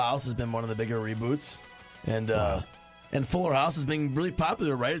 Full House has been one of the bigger reboots. And Fuller House has been really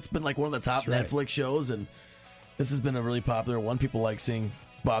popular, right? It's been like one of the top Netflix shows, and this has been a really popular one. People like seeing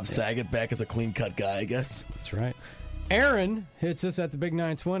Bob Saget back as a clean-cut guy, I guess. That's right. Aaron hits us at the Big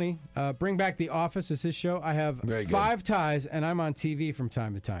 920. Bring Back the Office is his show. I have 5 ties, and I'm on TV from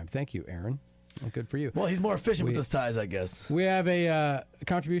time to time. Thank you, Aaron. Well, good for you. Well, he's more efficient with his ties, I guess. We have a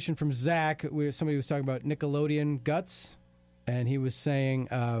contribution from Zach. Somebody was talking about Nickelodeon Guts, and he was saying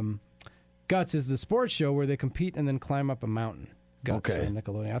Guts is the sports show where they compete and then climb up a mountain. Guts on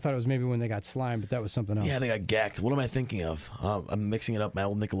Nickelodeon. I thought it was maybe when they got slimed, but that was something else. Yeah, they got gacked. What am I thinking of? I'm mixing it up, my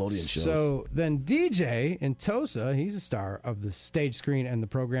old Nickelodeon shows. So then DJ in Tosa, he's a star of the stage screen and the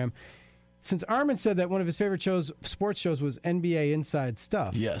program. Since Armin said that one of his favorite sports shows was NBA Inside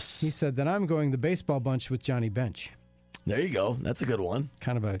Stuff. Yes. He said that I'm going the baseball bunch with Johnny Bench. There you go. That's a good one.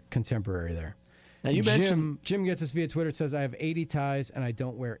 Kind of a contemporary there. Now you mentioned Jim gets us via Twitter. It says I have 80 ties and I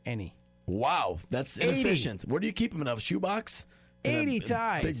don't wear any. Wow, that's inefficient. Where do you keep them in a shoebox? 80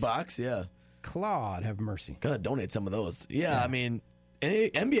 ties. Big box, yeah. Claude, have mercy. Gotta donate some of those. Yeah, I mean,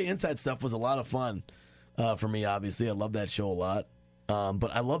 NBA Inside Stuff was a lot of fun for me, obviously. I love that show a lot.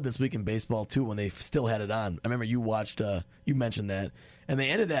 But I love This Week in Baseball, too, when they still had it on. I remember you watched, you mentioned that. And they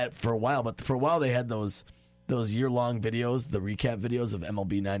ended that for a while, but for a while they had those year-long videos, the recap videos of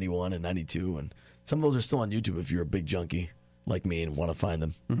MLB 91 and 92. And some of those are still on YouTube if you're a big junkie like me and want to find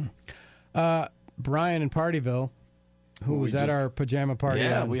them. Mm-hmm. Brian in Partyville, who was at our pajama party.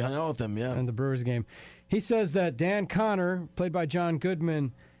 Yeah, we hung out with him, in the Brewers game. He says that Dan Connor, played by John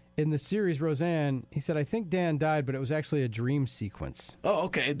Goodman, in the series Roseanne, he said, I think Dan died, but it was actually a dream sequence. Oh,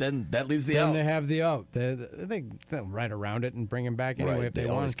 okay. Then that leaves the out. Then they have the out. They'll write around it and bring him back anyway if they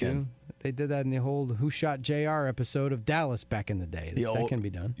want to. They did that in the whole Who Shot JR episode of Dallas back in the day. That can be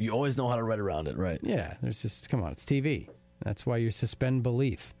done. You always know how to write around it, right? Yeah. Come on, it's TV. That's why you suspend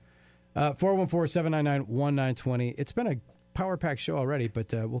belief. 414-799-1920. It's been a Power Pack show already,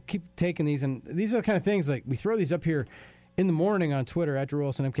 but we'll keep taking these. And these are the kind of things, like, we throw these up here in the morning on Twitter, at Drew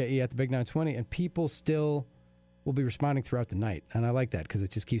Olson MKE, at the Big 920, and people still will be responding throughout the night. And I like that because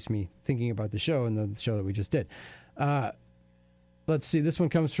it just keeps me thinking about the show and the show that we just did. Let's see. This one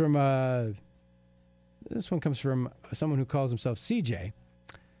comes from someone who calls himself CJ.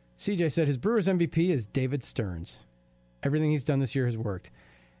 CJ said his Brewers MVP is David Stearns. Everything he's done this year has worked.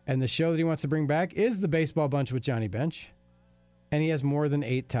 And the show that he wants to bring back is the Baseball Bunch with Johnny Bench. And he has more than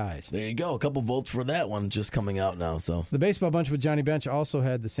 8 ties. There you go. A couple votes for that one just coming out now. So the Baseball Bunch with Johnny Bench also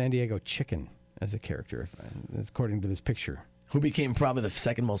had the San Diego Chicken as a character, according to this picture. Who became probably the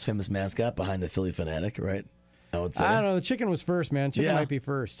second most famous mascot behind the Philly Fanatic, right? I would say. I don't know. The Chicken was first, man. Chicken might be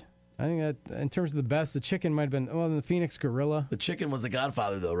first. I think that in terms of the best, the Chicken might have been, the Phoenix Gorilla. The Chicken was the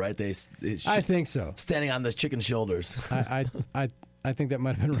godfather, though, right? I think so. Standing on the Chicken's shoulders. I think that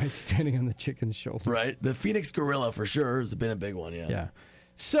might have been right, standing on the Chicken's shoulders. Right. The Phoenix Gorilla, for sure, has been a big one, yeah. Yeah.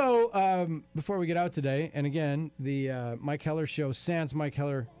 So, before we get out today, and again, the Mike Heller show, Sans Mike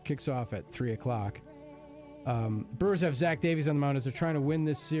Heller, kicks off at 3 o'clock. Brewers have Zach Davies on the mound as they're trying to win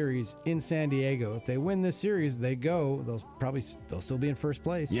this series in San Diego. If they win this series, they'll still be in first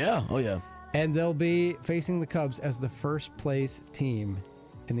place. Yeah. Oh, yeah. And they'll be facing the Cubs as the first place team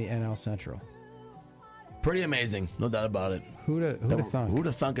in the NL Central. Pretty amazing, no doubt about it. Who'd have thunk? Who'd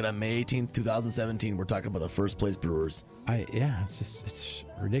have thunk it on May 18th, 2017? We're talking about the first place Brewers. It's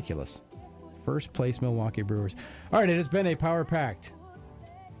ridiculous. First place Milwaukee Brewers. All right, it has been a power-packed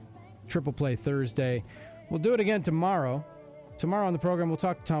Triple Play Thursday. We'll do it again tomorrow. Tomorrow on the program, we'll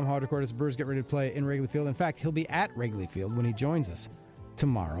talk to Tom Haudricourt as the Brewers get ready to play in Wrigley Field. In fact, he'll be at Wrigley Field when he joins us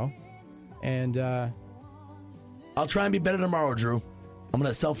tomorrow. And I'll try and be better tomorrow, Drew. I'm going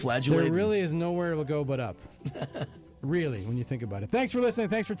to self-flagellate. There really is nowhere to go but up. Really, when you think about it. Thanks for listening.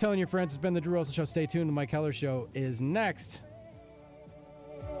 Thanks for telling your friends. It's been the Drew Olson Show. Stay tuned. The Mike Heller Show is next.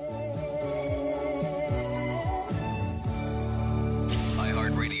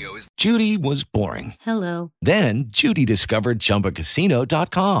 Judy was boring. Hello. Then Judy discovered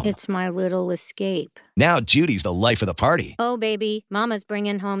ChumbaCasino.com. It's my little escape. Now Judy's the life of the party. Oh, baby, mama's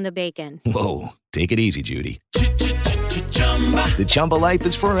bringing home the bacon. Whoa, take it easy, Judy. The Chumba life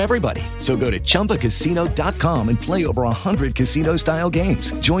is for everybody. So go to ChumbaCasino.com and play over 100 casino-style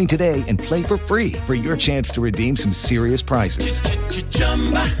games. Join today and play for free for your chance to redeem some serious prizes.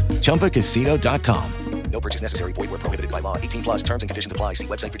 ChumbaCasino.com. No purchase necessary. Void where prohibited by law. 18+ terms and conditions apply. See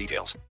website for details.